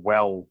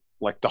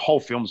 like the whole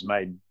film's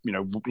made,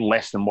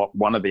 less than what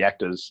one of the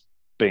actors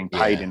being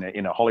paid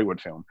in a Hollywood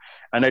film.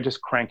 And they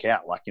just crank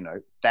out like,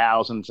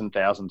 thousands and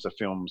thousands of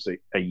films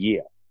a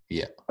year.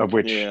 Yeah. Of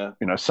which,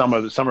 some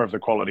are of the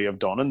quality of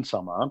Don and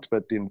some aren't,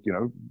 but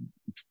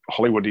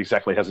Hollywood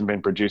exactly hasn't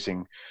been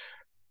producing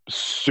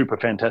super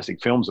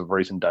fantastic films of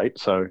recent date.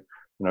 So,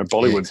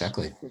 Bollywood.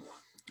 Exactly.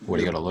 What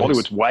do you got to lose?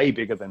 Bollywood's way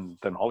bigger than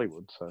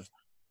Hollywood. So.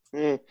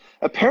 Yeah.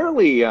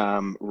 Apparently,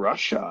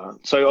 Russia.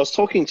 So I was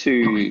talking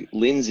to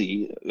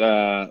Lindsay.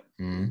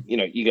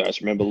 You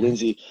guys remember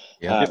Lindsay?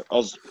 Yeah. I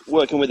was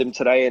working with him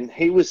today, and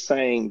he was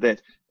saying that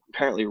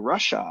apparently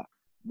Russia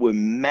were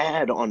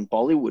mad on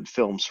Bollywood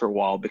films for a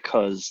while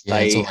because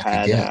they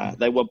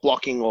were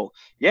blocking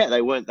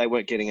they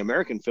weren't getting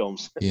American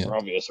films for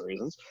obvious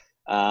reasons.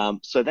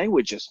 So they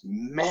were just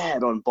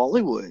mad on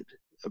Bollywood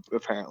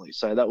apparently.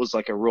 So that was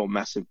like a real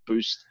massive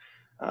boost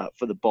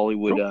for the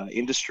Bollywood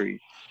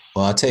industry.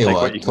 Well, I tell you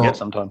what,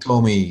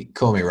 call me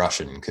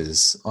Russian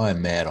because I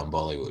am mad on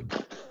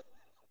Bollywood.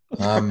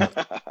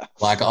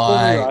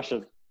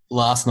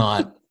 Last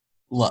night,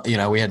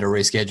 we had to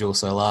reschedule.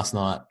 So last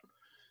night,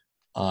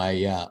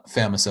 I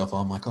found myself.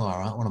 I'm like, all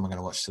right, what am I going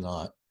to watch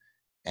tonight?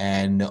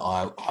 And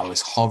I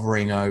was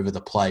hovering over the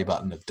play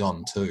button of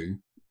Don 2,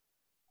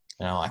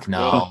 and I'm like,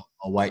 no,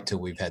 I'll wait till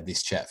we've had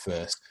this chat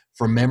first.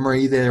 From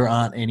memory, there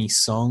aren't any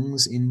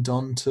songs in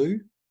Don 2.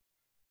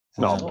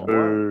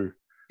 No.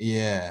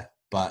 Yeah.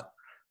 But it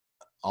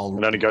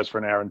only goes for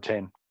an hour and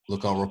 10.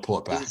 Look, I'll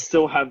report back.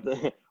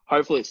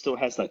 Hopefully it still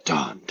has that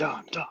dun.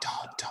 That's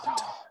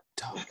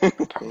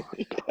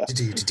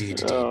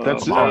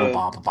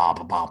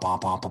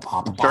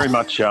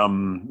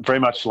very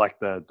much like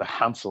the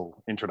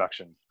Hansel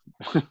introduction.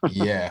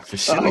 Yeah, for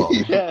sure.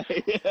 Yeah.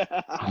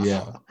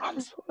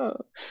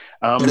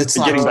 But it's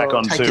like getting back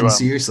onto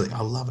seriously.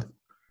 I love it.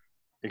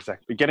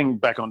 Exactly. Getting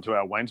back onto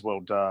our Wayne's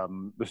World,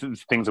 this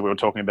is things that we were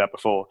talking about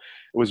before.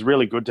 It was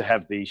really good to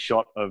have the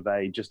shot of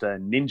just a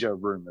ninja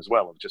room as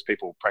well, of just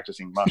people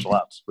practicing martial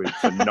arts for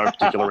no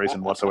particular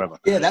reason whatsoever.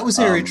 Yeah, that was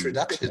their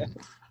introduction.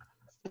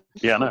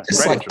 Yeah, I know.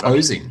 Just like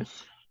posing.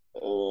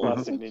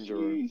 Classic ninja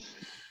room.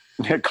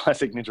 Yeah,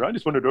 classic ninja. I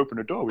just wanted to open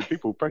a door with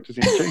people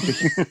practicing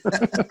cheating.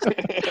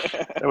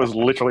 That was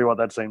literally what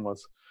that scene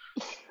was.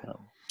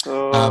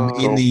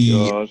 In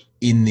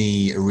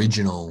the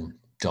original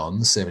Don,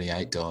 the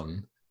 78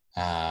 Don,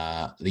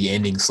 the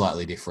ending's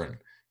slightly different.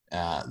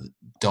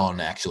 Don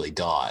actually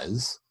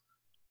dies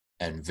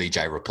and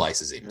VJ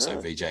replaces him. Yeah.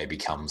 So VJ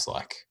becomes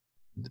like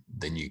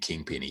the new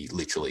Kingpin. He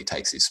literally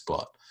takes his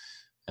spot.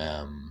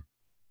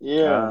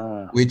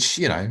 Which,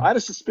 you know, I had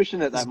a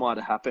suspicion that might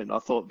have happened. I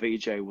thought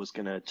VJ was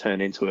going to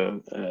turn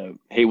into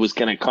he was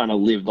going to kind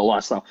of live the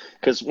lifestyle.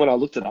 Because when I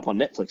looked it up on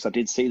Netflix, I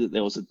did see that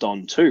there was a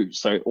Don 2.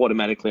 So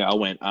automatically I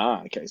went,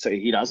 okay, so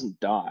he doesn't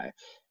die.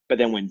 But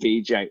then when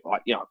VJ,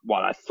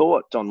 while I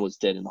thought Don was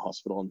dead in the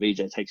hospital and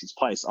VJ takes his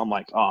place, I'm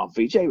like,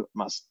 VJ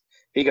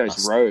he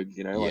goes rogue,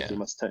 you know, like he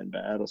must turn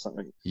bad or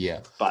something. Yeah.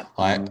 But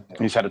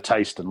he's had a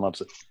taste and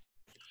loves it.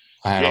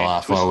 I had a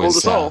laugh.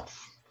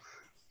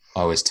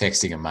 I was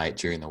texting a mate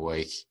during the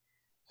week,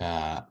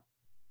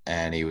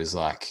 and he was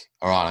like,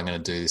 "All right, I'm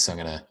going to do this. I'm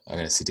going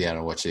to sit down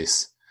and watch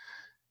this."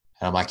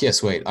 And I'm like, "Yeah,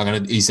 sweet."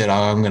 He said,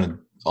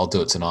 "I'll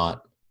do it tonight."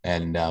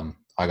 And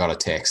I got a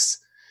text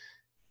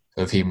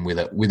of him with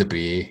a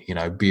beer, you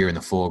know, beer in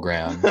the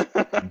foreground,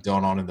 and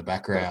Don on in the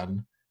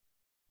background,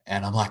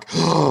 and I'm like,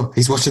 "Oh,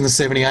 he's watching the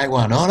 78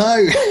 one. Oh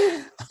no!"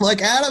 I'm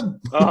like, Adam,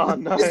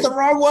 no. It's the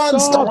wrong one.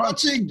 Stop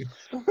watching.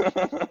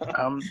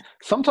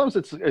 Sometimes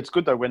it's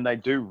good though when they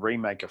do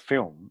remake a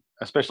film,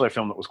 especially a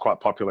film that was quite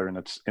popular in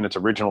its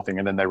original thing,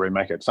 and then they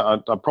remake it.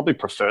 So I probably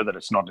prefer that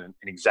it's not an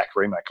exact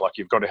remake. Like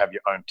you've got to have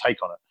your own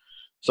take on it.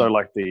 So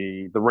like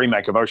the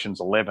remake of Ocean's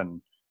 11,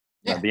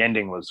 the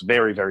ending was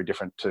very, very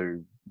different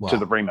to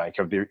the remake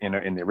of the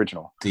in the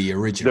original. The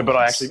original, but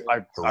I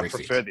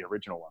prefer the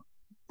original one.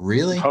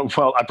 Really?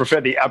 Well, I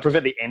prefer the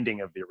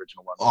ending of the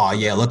original one. Oh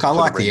yeah, look, I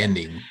like the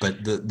ending,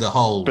 but the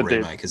whole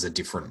remake is a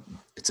different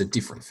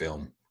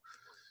film.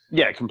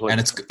 Yeah, completely.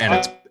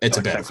 And it's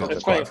a better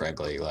film, quite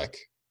frankly. Like,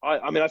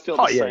 I feel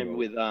the same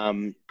with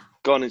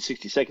Gone in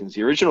 60 Seconds.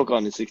 The original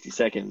Gone in 60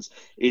 Seconds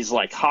is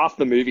like half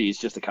the movie is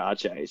just a car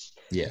chase.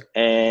 Yeah.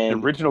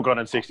 And the original Gone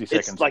in 60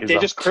 Seconds like is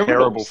a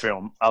terrible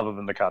film other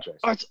than the car chase.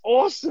 Oh, it's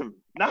awesome.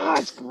 Nah,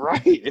 it's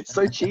great. It's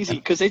so cheesy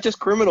because they're just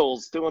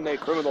criminals doing their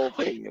criminal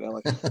thing. You know,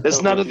 like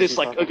there's none of this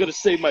like I got to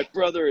save my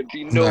brother and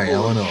be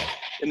noble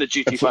in the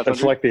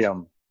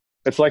GT500.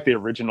 It's like the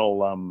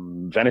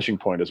original Vanishing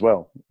Point as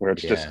well, where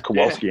it's just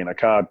Kowalski in a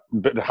car,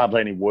 but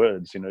hardly any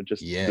words. You know,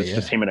 just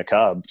him in a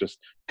car, just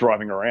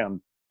driving around,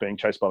 being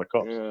chased by the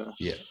cops.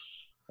 Yeah.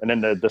 And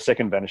then the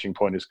second Vanishing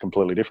Point is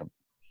completely different.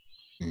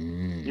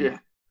 Mm. Yeah.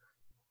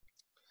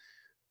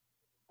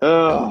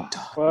 Oh,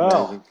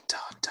 well.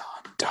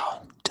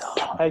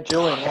 Hey,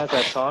 Julian, how's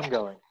that time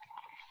going?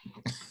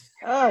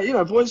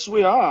 Boys,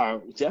 we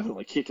are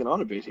definitely kicking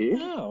on a bit here.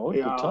 Oh,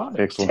 good time.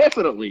 Excellent.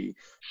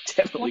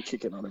 Definitely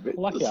kicking on a bit.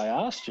 Lucky I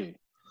asked you,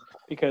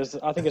 because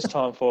I think it's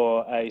time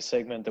for a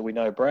segment that we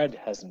know Brad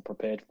hasn't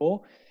prepared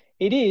for.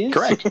 It is...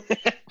 Correct.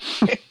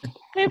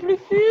 Every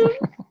film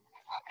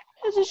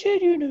has a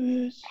shared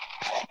universe.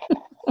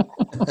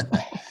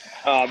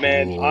 Oh,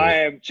 man, I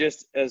am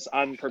just as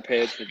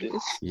unprepared for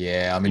this.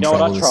 Yeah, I'm in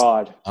trouble. I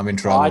tried. I'm in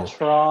trouble. I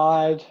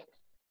tried.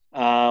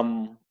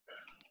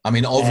 I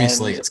mean,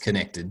 obviously it's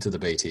connected to the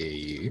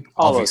BTEU.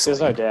 Oh, obviously. look,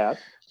 there's no doubt.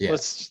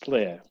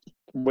 Yeah.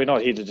 We're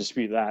not here to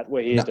dispute that.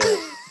 We're here to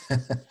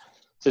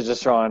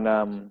just try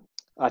and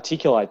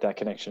articulate that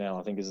connection, Al,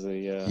 I think is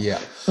the... Yeah.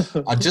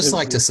 I'd just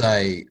like to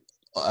say,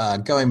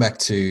 going back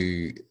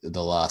to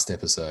the last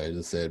episode,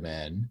 The Third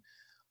Man,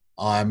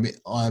 I'm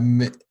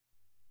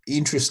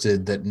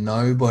interested that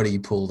nobody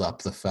pulled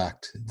up the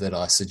fact that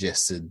I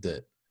suggested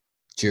that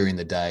during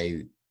the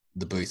day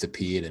the Booth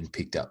appeared and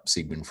picked up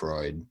Sigmund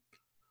Freud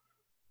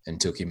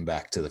and took him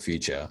back to the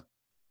future.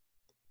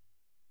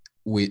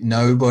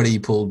 Nobody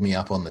pulled me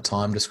up on the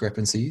time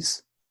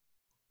discrepancies.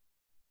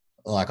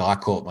 Like, I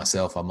caught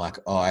myself, I'm like,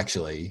 oh,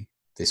 actually,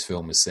 this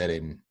film was set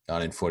in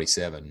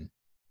 1947,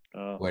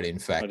 when in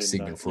fact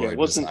Sigmund Freud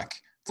was like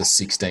the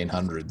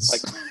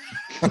 1600s.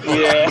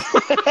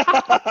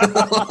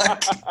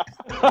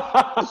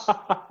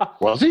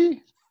 Was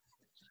he?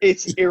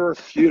 It's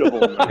irrefutable.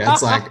 Yeah,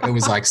 it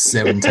was like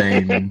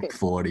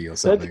 1740 or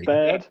something. That's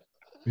bad.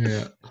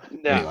 Yeah.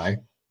 No.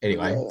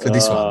 Anyway, for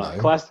this one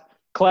though.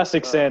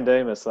 Classic San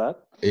Dimas,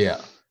 that.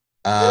 Yeah.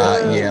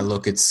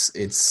 Look, it's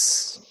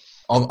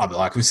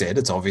like we said,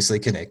 it's obviously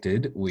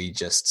connected. We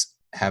just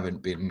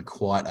haven't been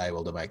quite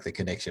able to make the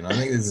connection. I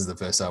think this is the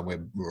first time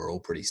we're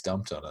all pretty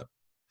stumped on it.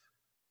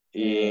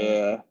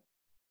 Yeah.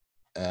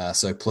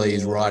 So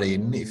please write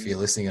in if you're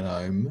listening at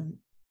home.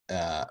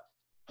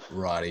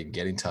 Write in,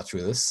 get in touch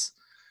with us,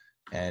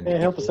 and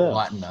help us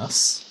enlighten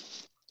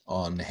us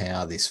on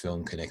how this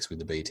film connects with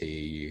the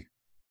BTEU.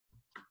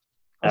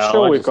 I'm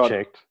sure we've got...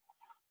 checked.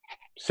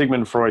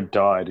 Sigmund Freud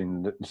died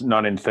in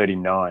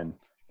 1939.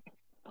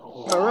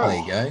 Oh,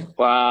 right. There you go.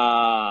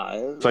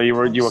 Wow. So you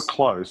were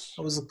close.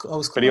 I was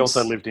close. But he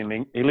also lived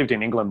in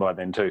England by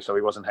then too, so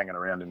he wasn't hanging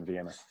around in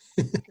Vienna.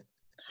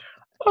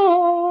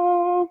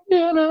 Oh,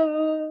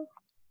 Vienna.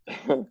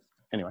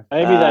 Anyway,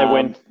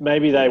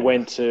 maybe they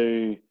went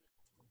to.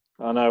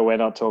 I know we're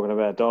not talking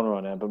about Don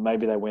right now, but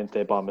maybe they went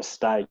there by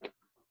mistake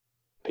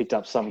picked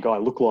up some guy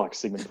look like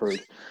Sigmund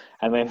Freud,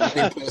 and then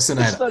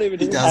impersonator. not even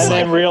He him. does and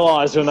like, then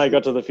realised when they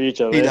got to the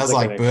future, he there's does the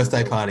like connection.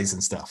 birthday parties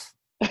and stuff.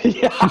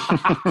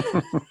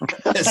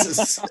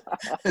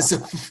 It's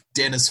a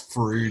Dennis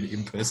Freud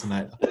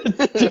impersonator.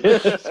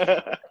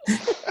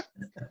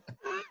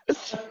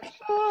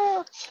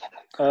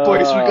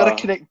 Boys, we've got to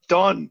connect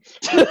Don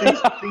with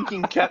these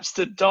thinking caps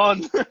to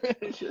Don.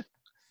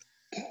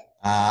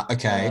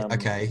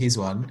 Okay. Here's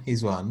one.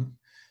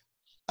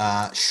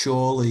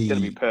 Surely It's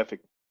going to be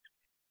perfect.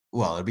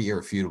 Well, it'd be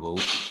irrefutable.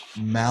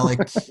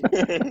 Malik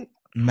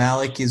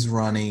is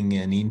running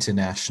an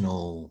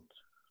international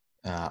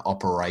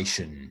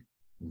operation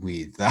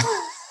with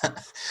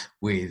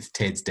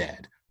Ted's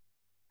dad.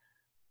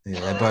 Yeah,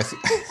 they're both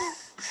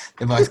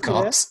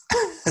cops.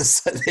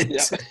 So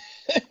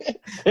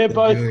they're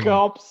both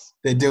cops.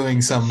 They're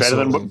doing some better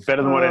than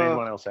what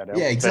anyone else had.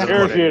 Yeah, exactly.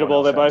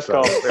 Irrefutable. They're both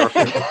cops.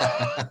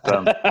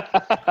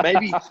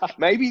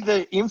 Maybe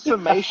the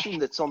information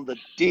that's on the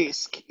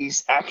disc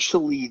is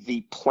actually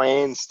the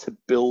plans to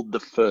build the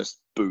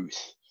first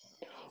booth.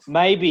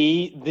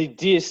 Maybe the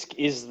disc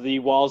is the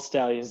Wild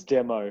Stallions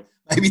demo.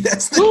 Maybe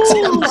that's the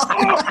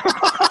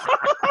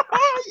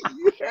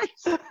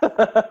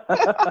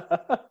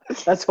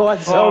That's why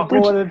it's so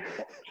important.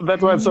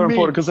 That's why it's so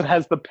important, because it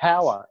has the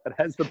power.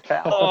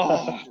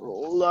 Oh,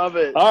 love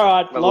it. All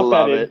right, lock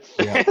that in.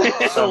 Yeah.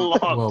 It's a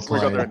lock. Well We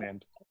got played. there in the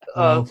end.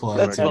 Well played.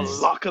 That's the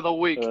Dennis. luck of the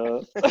week.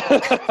 Lock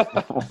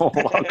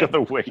of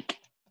the week.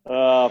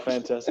 Oh,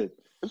 fantastic.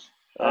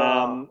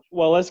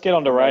 Well, let's get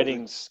on to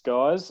ratings,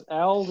 guys.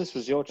 Al, this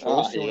was your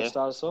choice. You want to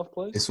start us off,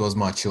 please? This was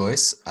my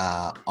choice.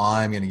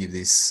 I'm going to give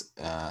this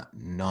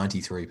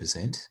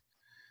 93%.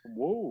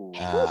 Whoa.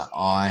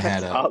 I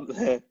had Up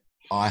there.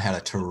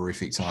 a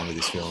terrific time with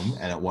this film,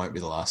 and it won't be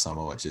the last time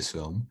I watch this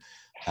film.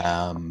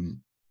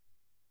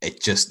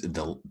 It just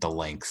the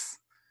length,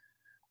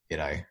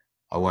 I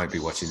won't be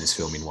watching this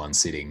film in one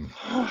sitting.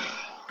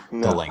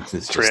 No. The length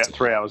is Three just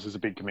 3 hours is a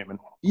big commitment.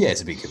 Yeah,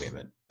 it's a big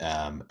commitment.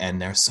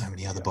 And there are so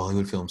many other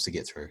Bollywood films to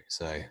get through,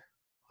 so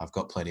I've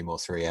got plenty more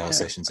 3-hour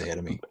sessions ahead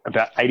of me.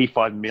 About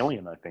 85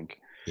 million, I think.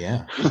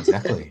 Yeah,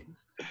 exactly.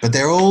 But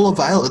they're all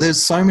available.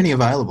 There's so many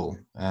available.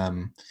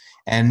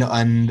 And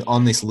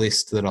on this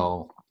list that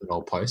I'll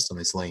post on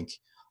this link,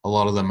 a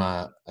lot of them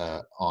are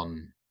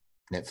on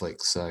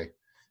Netflix, so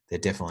they're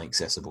definitely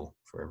accessible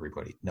for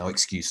everybody. No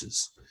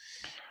excuses.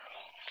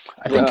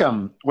 I think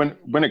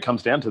when it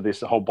comes down to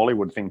this whole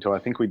Bollywood thing too, I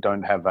think we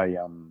don't have a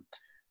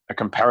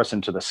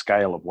comparison to the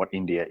scale of what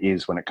India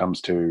is when it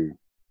comes to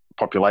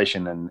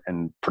population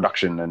and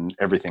production and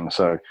everything.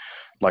 So,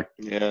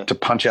 to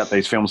punch out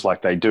these films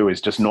like they do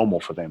is just normal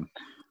for them.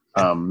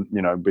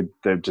 But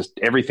they're just,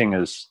 everything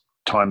is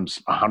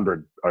times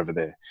 100 over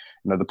there.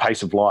 The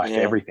pace of life,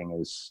 everything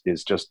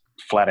is just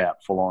flat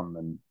out full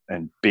on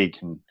and big,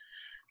 and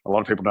a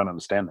lot of people don't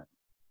understand that.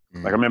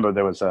 I remember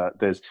there was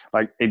they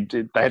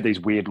had these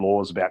weird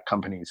laws about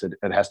companies that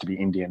it has to be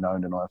Indian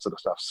owned and all that sort of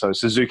stuff. So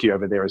Suzuki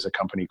over there is a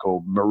company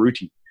called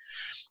Maruti,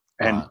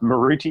 and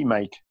Maruti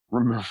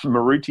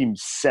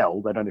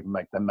sell. They don't even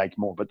make them make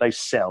more, but they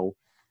sell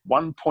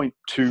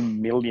 1.2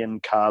 million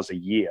cars a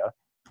year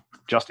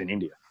just in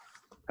India.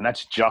 And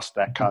that's just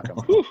that car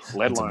company,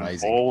 let alone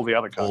all the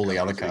other car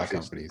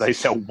companies. They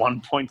sell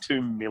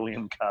 1.2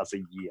 million cars a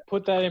year.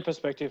 Put that in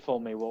perspective for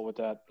me. What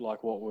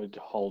would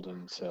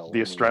Holden sell?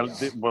 The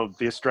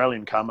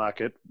Australian car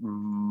market,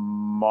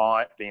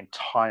 the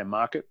entire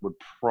market would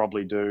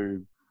probably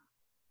do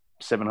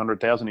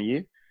 700,000 a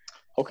year.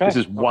 Okay. This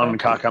is one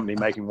car company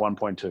making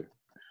 1.2.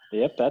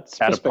 Yep, that's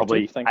out of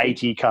probably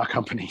 80 car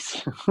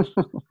companies.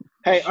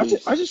 Hey,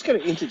 I just got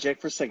to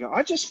interject for a second.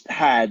 I just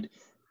had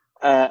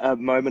a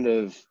moment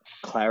of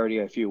clarity,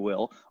 if you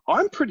will.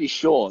 I'm pretty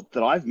sure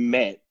that I've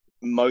met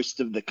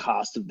most of the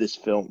cast of this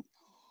film.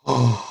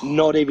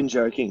 Not even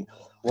joking.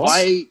 What?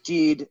 I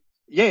did.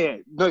 Yeah,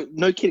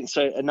 no kidding.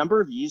 So a number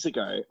of years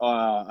ago,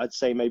 I'd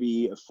say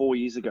maybe 4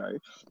 years ago,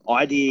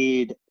 I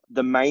did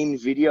the main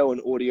video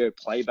and audio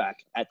playback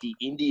at the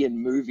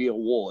Indian Movie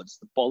Awards,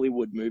 the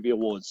Bollywood Movie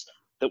Awards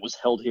that was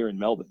held here in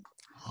Melbourne.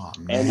 Oh,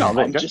 and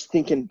I'm just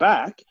thinking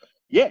back.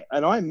 Yeah,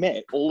 and I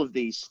met all of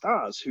these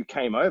stars who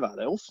came over.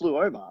 They all flew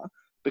over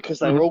because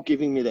they were all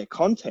giving me their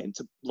content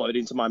to load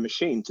into my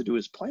machine to do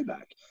as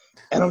playback.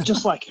 And I'm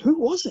just like, who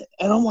was it?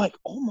 And I'm like,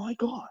 oh my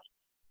God.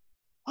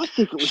 I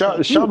think it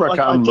was Shah Rukh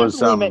Khan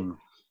was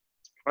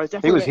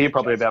he was here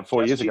probably about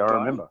 4 years ago, I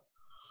remember.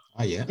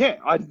 Oh yeah. Yeah,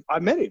 I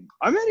met him.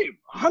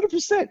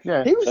 100%.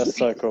 Yeah. That's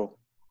so cool.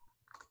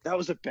 That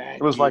was a bad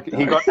It was like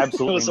he got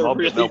absolutely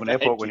mobbed at Melbourne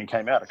Airport when gig. he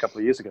came out a couple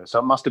of years ago. So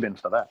it must have been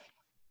for that.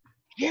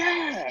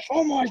 Yeah.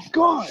 Oh my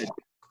God.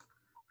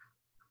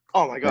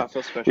 Oh my God, I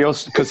feel special.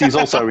 Because he's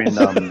also in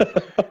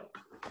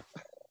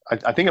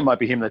I think it might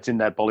be him that's in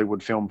that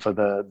Bollywood film for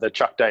the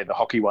Chuck Day, the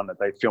hockey one that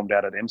they filmed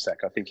out at MSAC.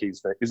 I think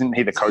isn't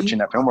he the coach in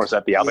that film, or is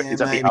that the other? Yeah, is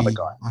that maybe. the other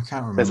guy? I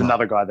can't remember. There's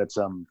another guy that's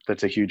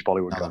a huge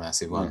Bollywood Another guy.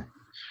 massive one.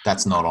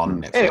 That's not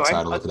on Netflix. Anyway, I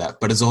had a look at that,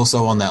 but it's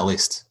also on that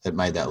list. It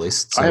made that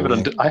list. So I have it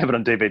on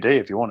DVD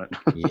if you want it.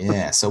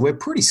 yeah, so we're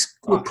pretty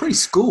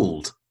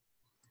schooled.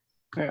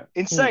 Yeah.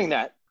 In saying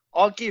that,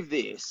 I'll give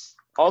this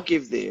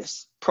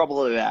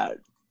probably about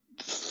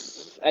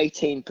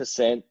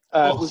 18%.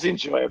 It was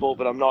enjoyable,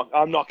 but I'm not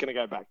going to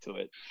go back to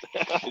it.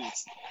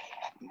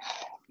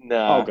 No,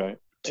 I'll go.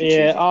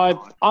 Yeah,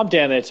 I'm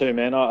down there too,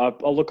 man.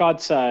 Look, I'd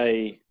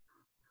say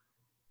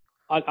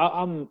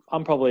I'm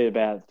probably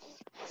about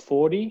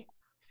 40.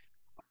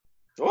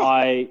 Oh.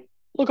 I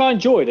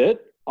enjoyed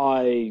it.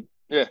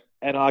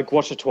 And I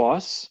watched it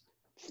twice.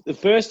 The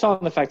first time,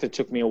 the fact that it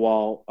took me a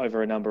while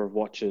over a number of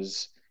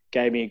watches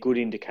gave me a good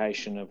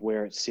indication of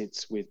where it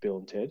sits with Bill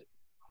and Ted.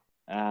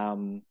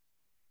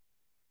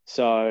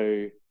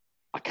 So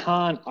I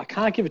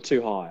can't give it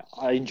too high.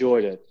 I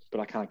enjoyed it, but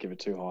I can't give it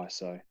too high.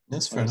 So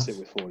that's fair enough. Sit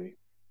with 40.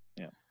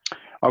 Yeah,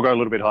 I'll go a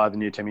little bit higher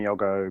than you, Timmy. I'll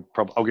give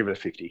it a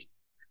 50.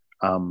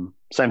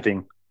 Same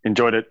thing.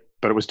 Enjoyed it,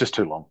 but it was just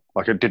too long.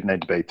 Like it didn't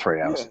need to be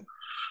 3 hours.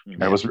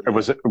 Yeah. It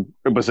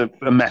was a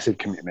massive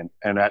commitment,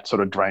 and that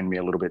sort of drained me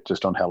a little bit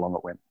just on how long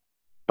it went.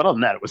 But other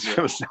than that, it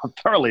was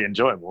thoroughly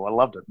enjoyable. I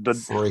loved it.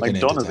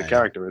 Don as a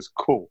character is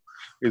cool.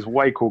 He's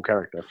way cool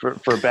character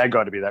for a bad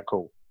guy to be that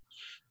cool.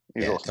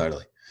 He's awesome.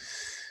 Totally.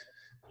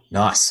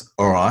 Nice.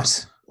 All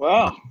right.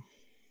 Wow.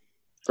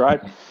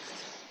 Great.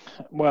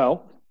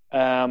 Well, what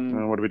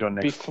are we doing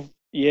next? Before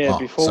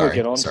we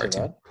get on to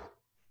that.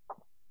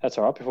 That's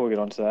all right. Before we get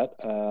on to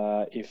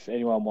that, if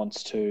anyone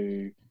wants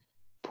to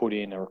put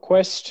in a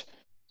request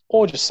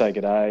or just say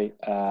g'day,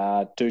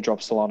 do drop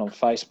us a line on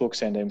Facebook,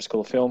 San Dimas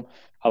School of Film.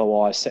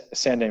 Otherwise,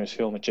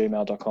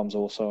 sandimasfilm@gmail.com is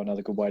also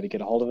another good way to get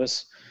a hold of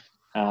us.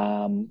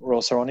 We're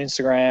also on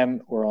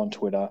Instagram. We're on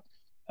Twitter.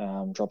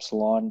 Drop us a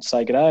line,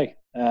 say g'day.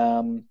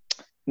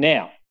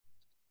 Now,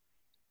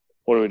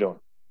 what are we doing?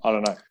 I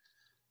don't know.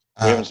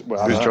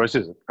 Whose choice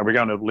is it? Are we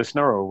going to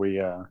listener or are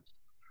we...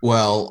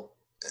 Well,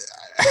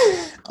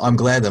 I'm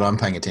glad that I'm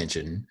paying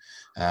attention.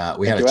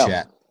 We had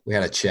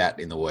a chat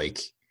in the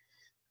week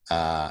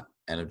and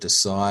have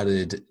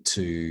decided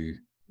to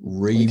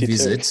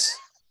revisit.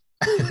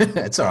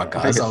 It's all right,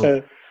 guys.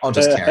 I'll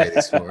just carry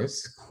this for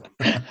us.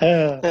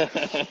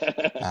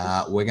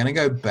 We're going to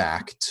go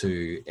back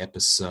to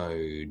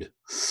episode...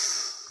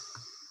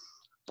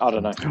 I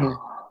don't know.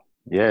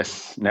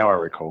 Yes, now I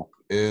recall.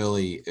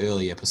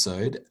 Early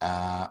episode.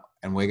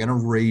 And we're going to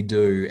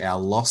redo our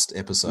lost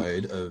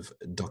episode of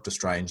Dr.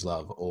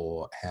 Strangelove,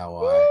 or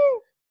how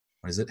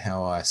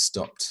I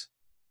stopped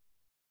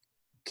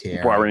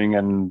caring, worrying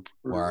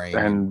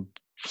and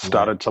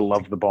started to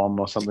love the bomb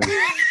or something.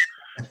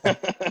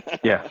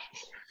 Yeah.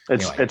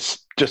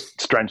 It's just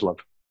Strangelove.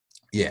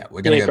 Yeah,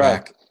 we're going to go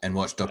back and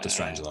watch Dr.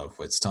 Strangelove.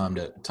 It's time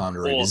to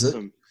revisit.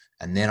 Awesome.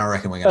 And then I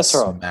reckon we're going to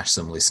smash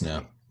some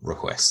listener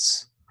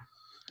requests.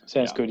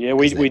 Sounds good. Yeah,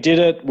 we did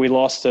it. We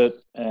lost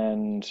it,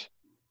 and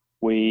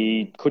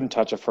we couldn't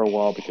touch it for a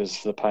while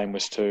because the pain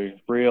was too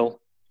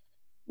real.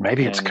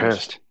 Maybe it's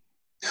cursed.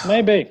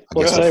 Maybe.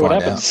 Let's see what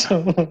happens.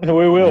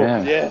 We will.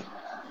 Yeah.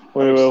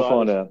 We will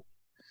find out.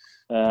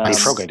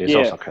 Frogate is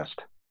also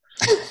cursed.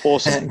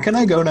 Awesome. Can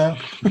I go now?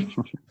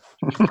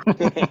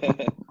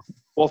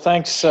 Well,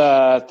 thanks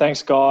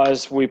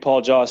guys. We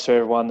apologise to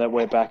everyone that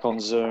we're back on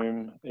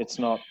Zoom. It's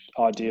not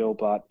ideal,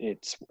 but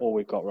it's all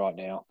we've got right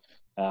now.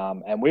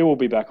 And we will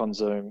be back on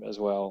Zoom as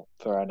well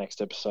for our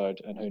next episode,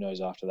 and who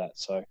knows after that.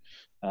 So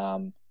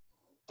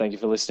thank you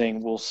for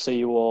listening. We'll see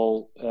you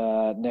all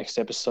next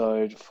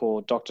episode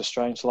for Dr.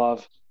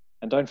 Strangelove.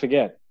 And don't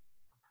forget,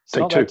 it's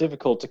not that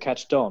difficult to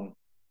catch Don.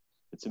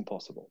 It's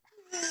impossible.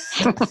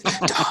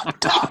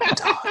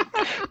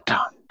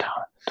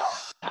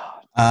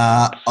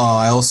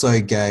 I also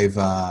gave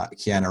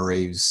Keanu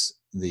Reeves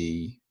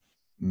the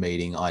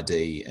meeting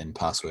ID and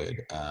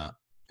password.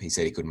 He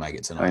said he couldn't make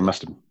it tonight. Oh, he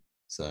must have.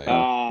 So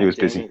he was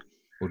busy.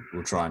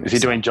 We'll try and. Is he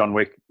doing John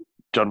Wick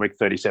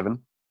 37?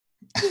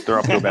 They're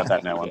up to about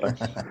that now, aren't they?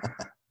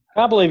 I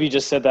can't believe you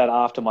just said that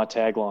after my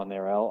tagline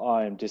there, Al.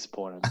 I am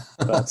disappointed.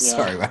 But,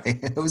 sorry,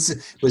 mate. It was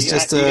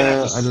just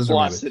I just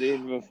slice it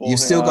in before. You've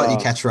still got your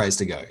catchphrase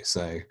to go,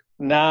 so.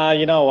 Nah,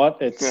 you know what?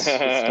 It's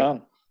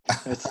done.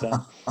 It's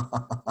done.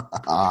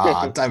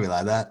 Don't be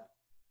like that.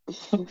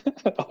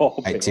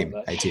 Hey Tim.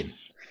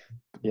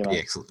 Yeah,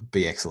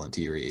 be excellent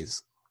to your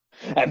ears.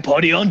 And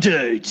potty on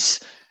dudes.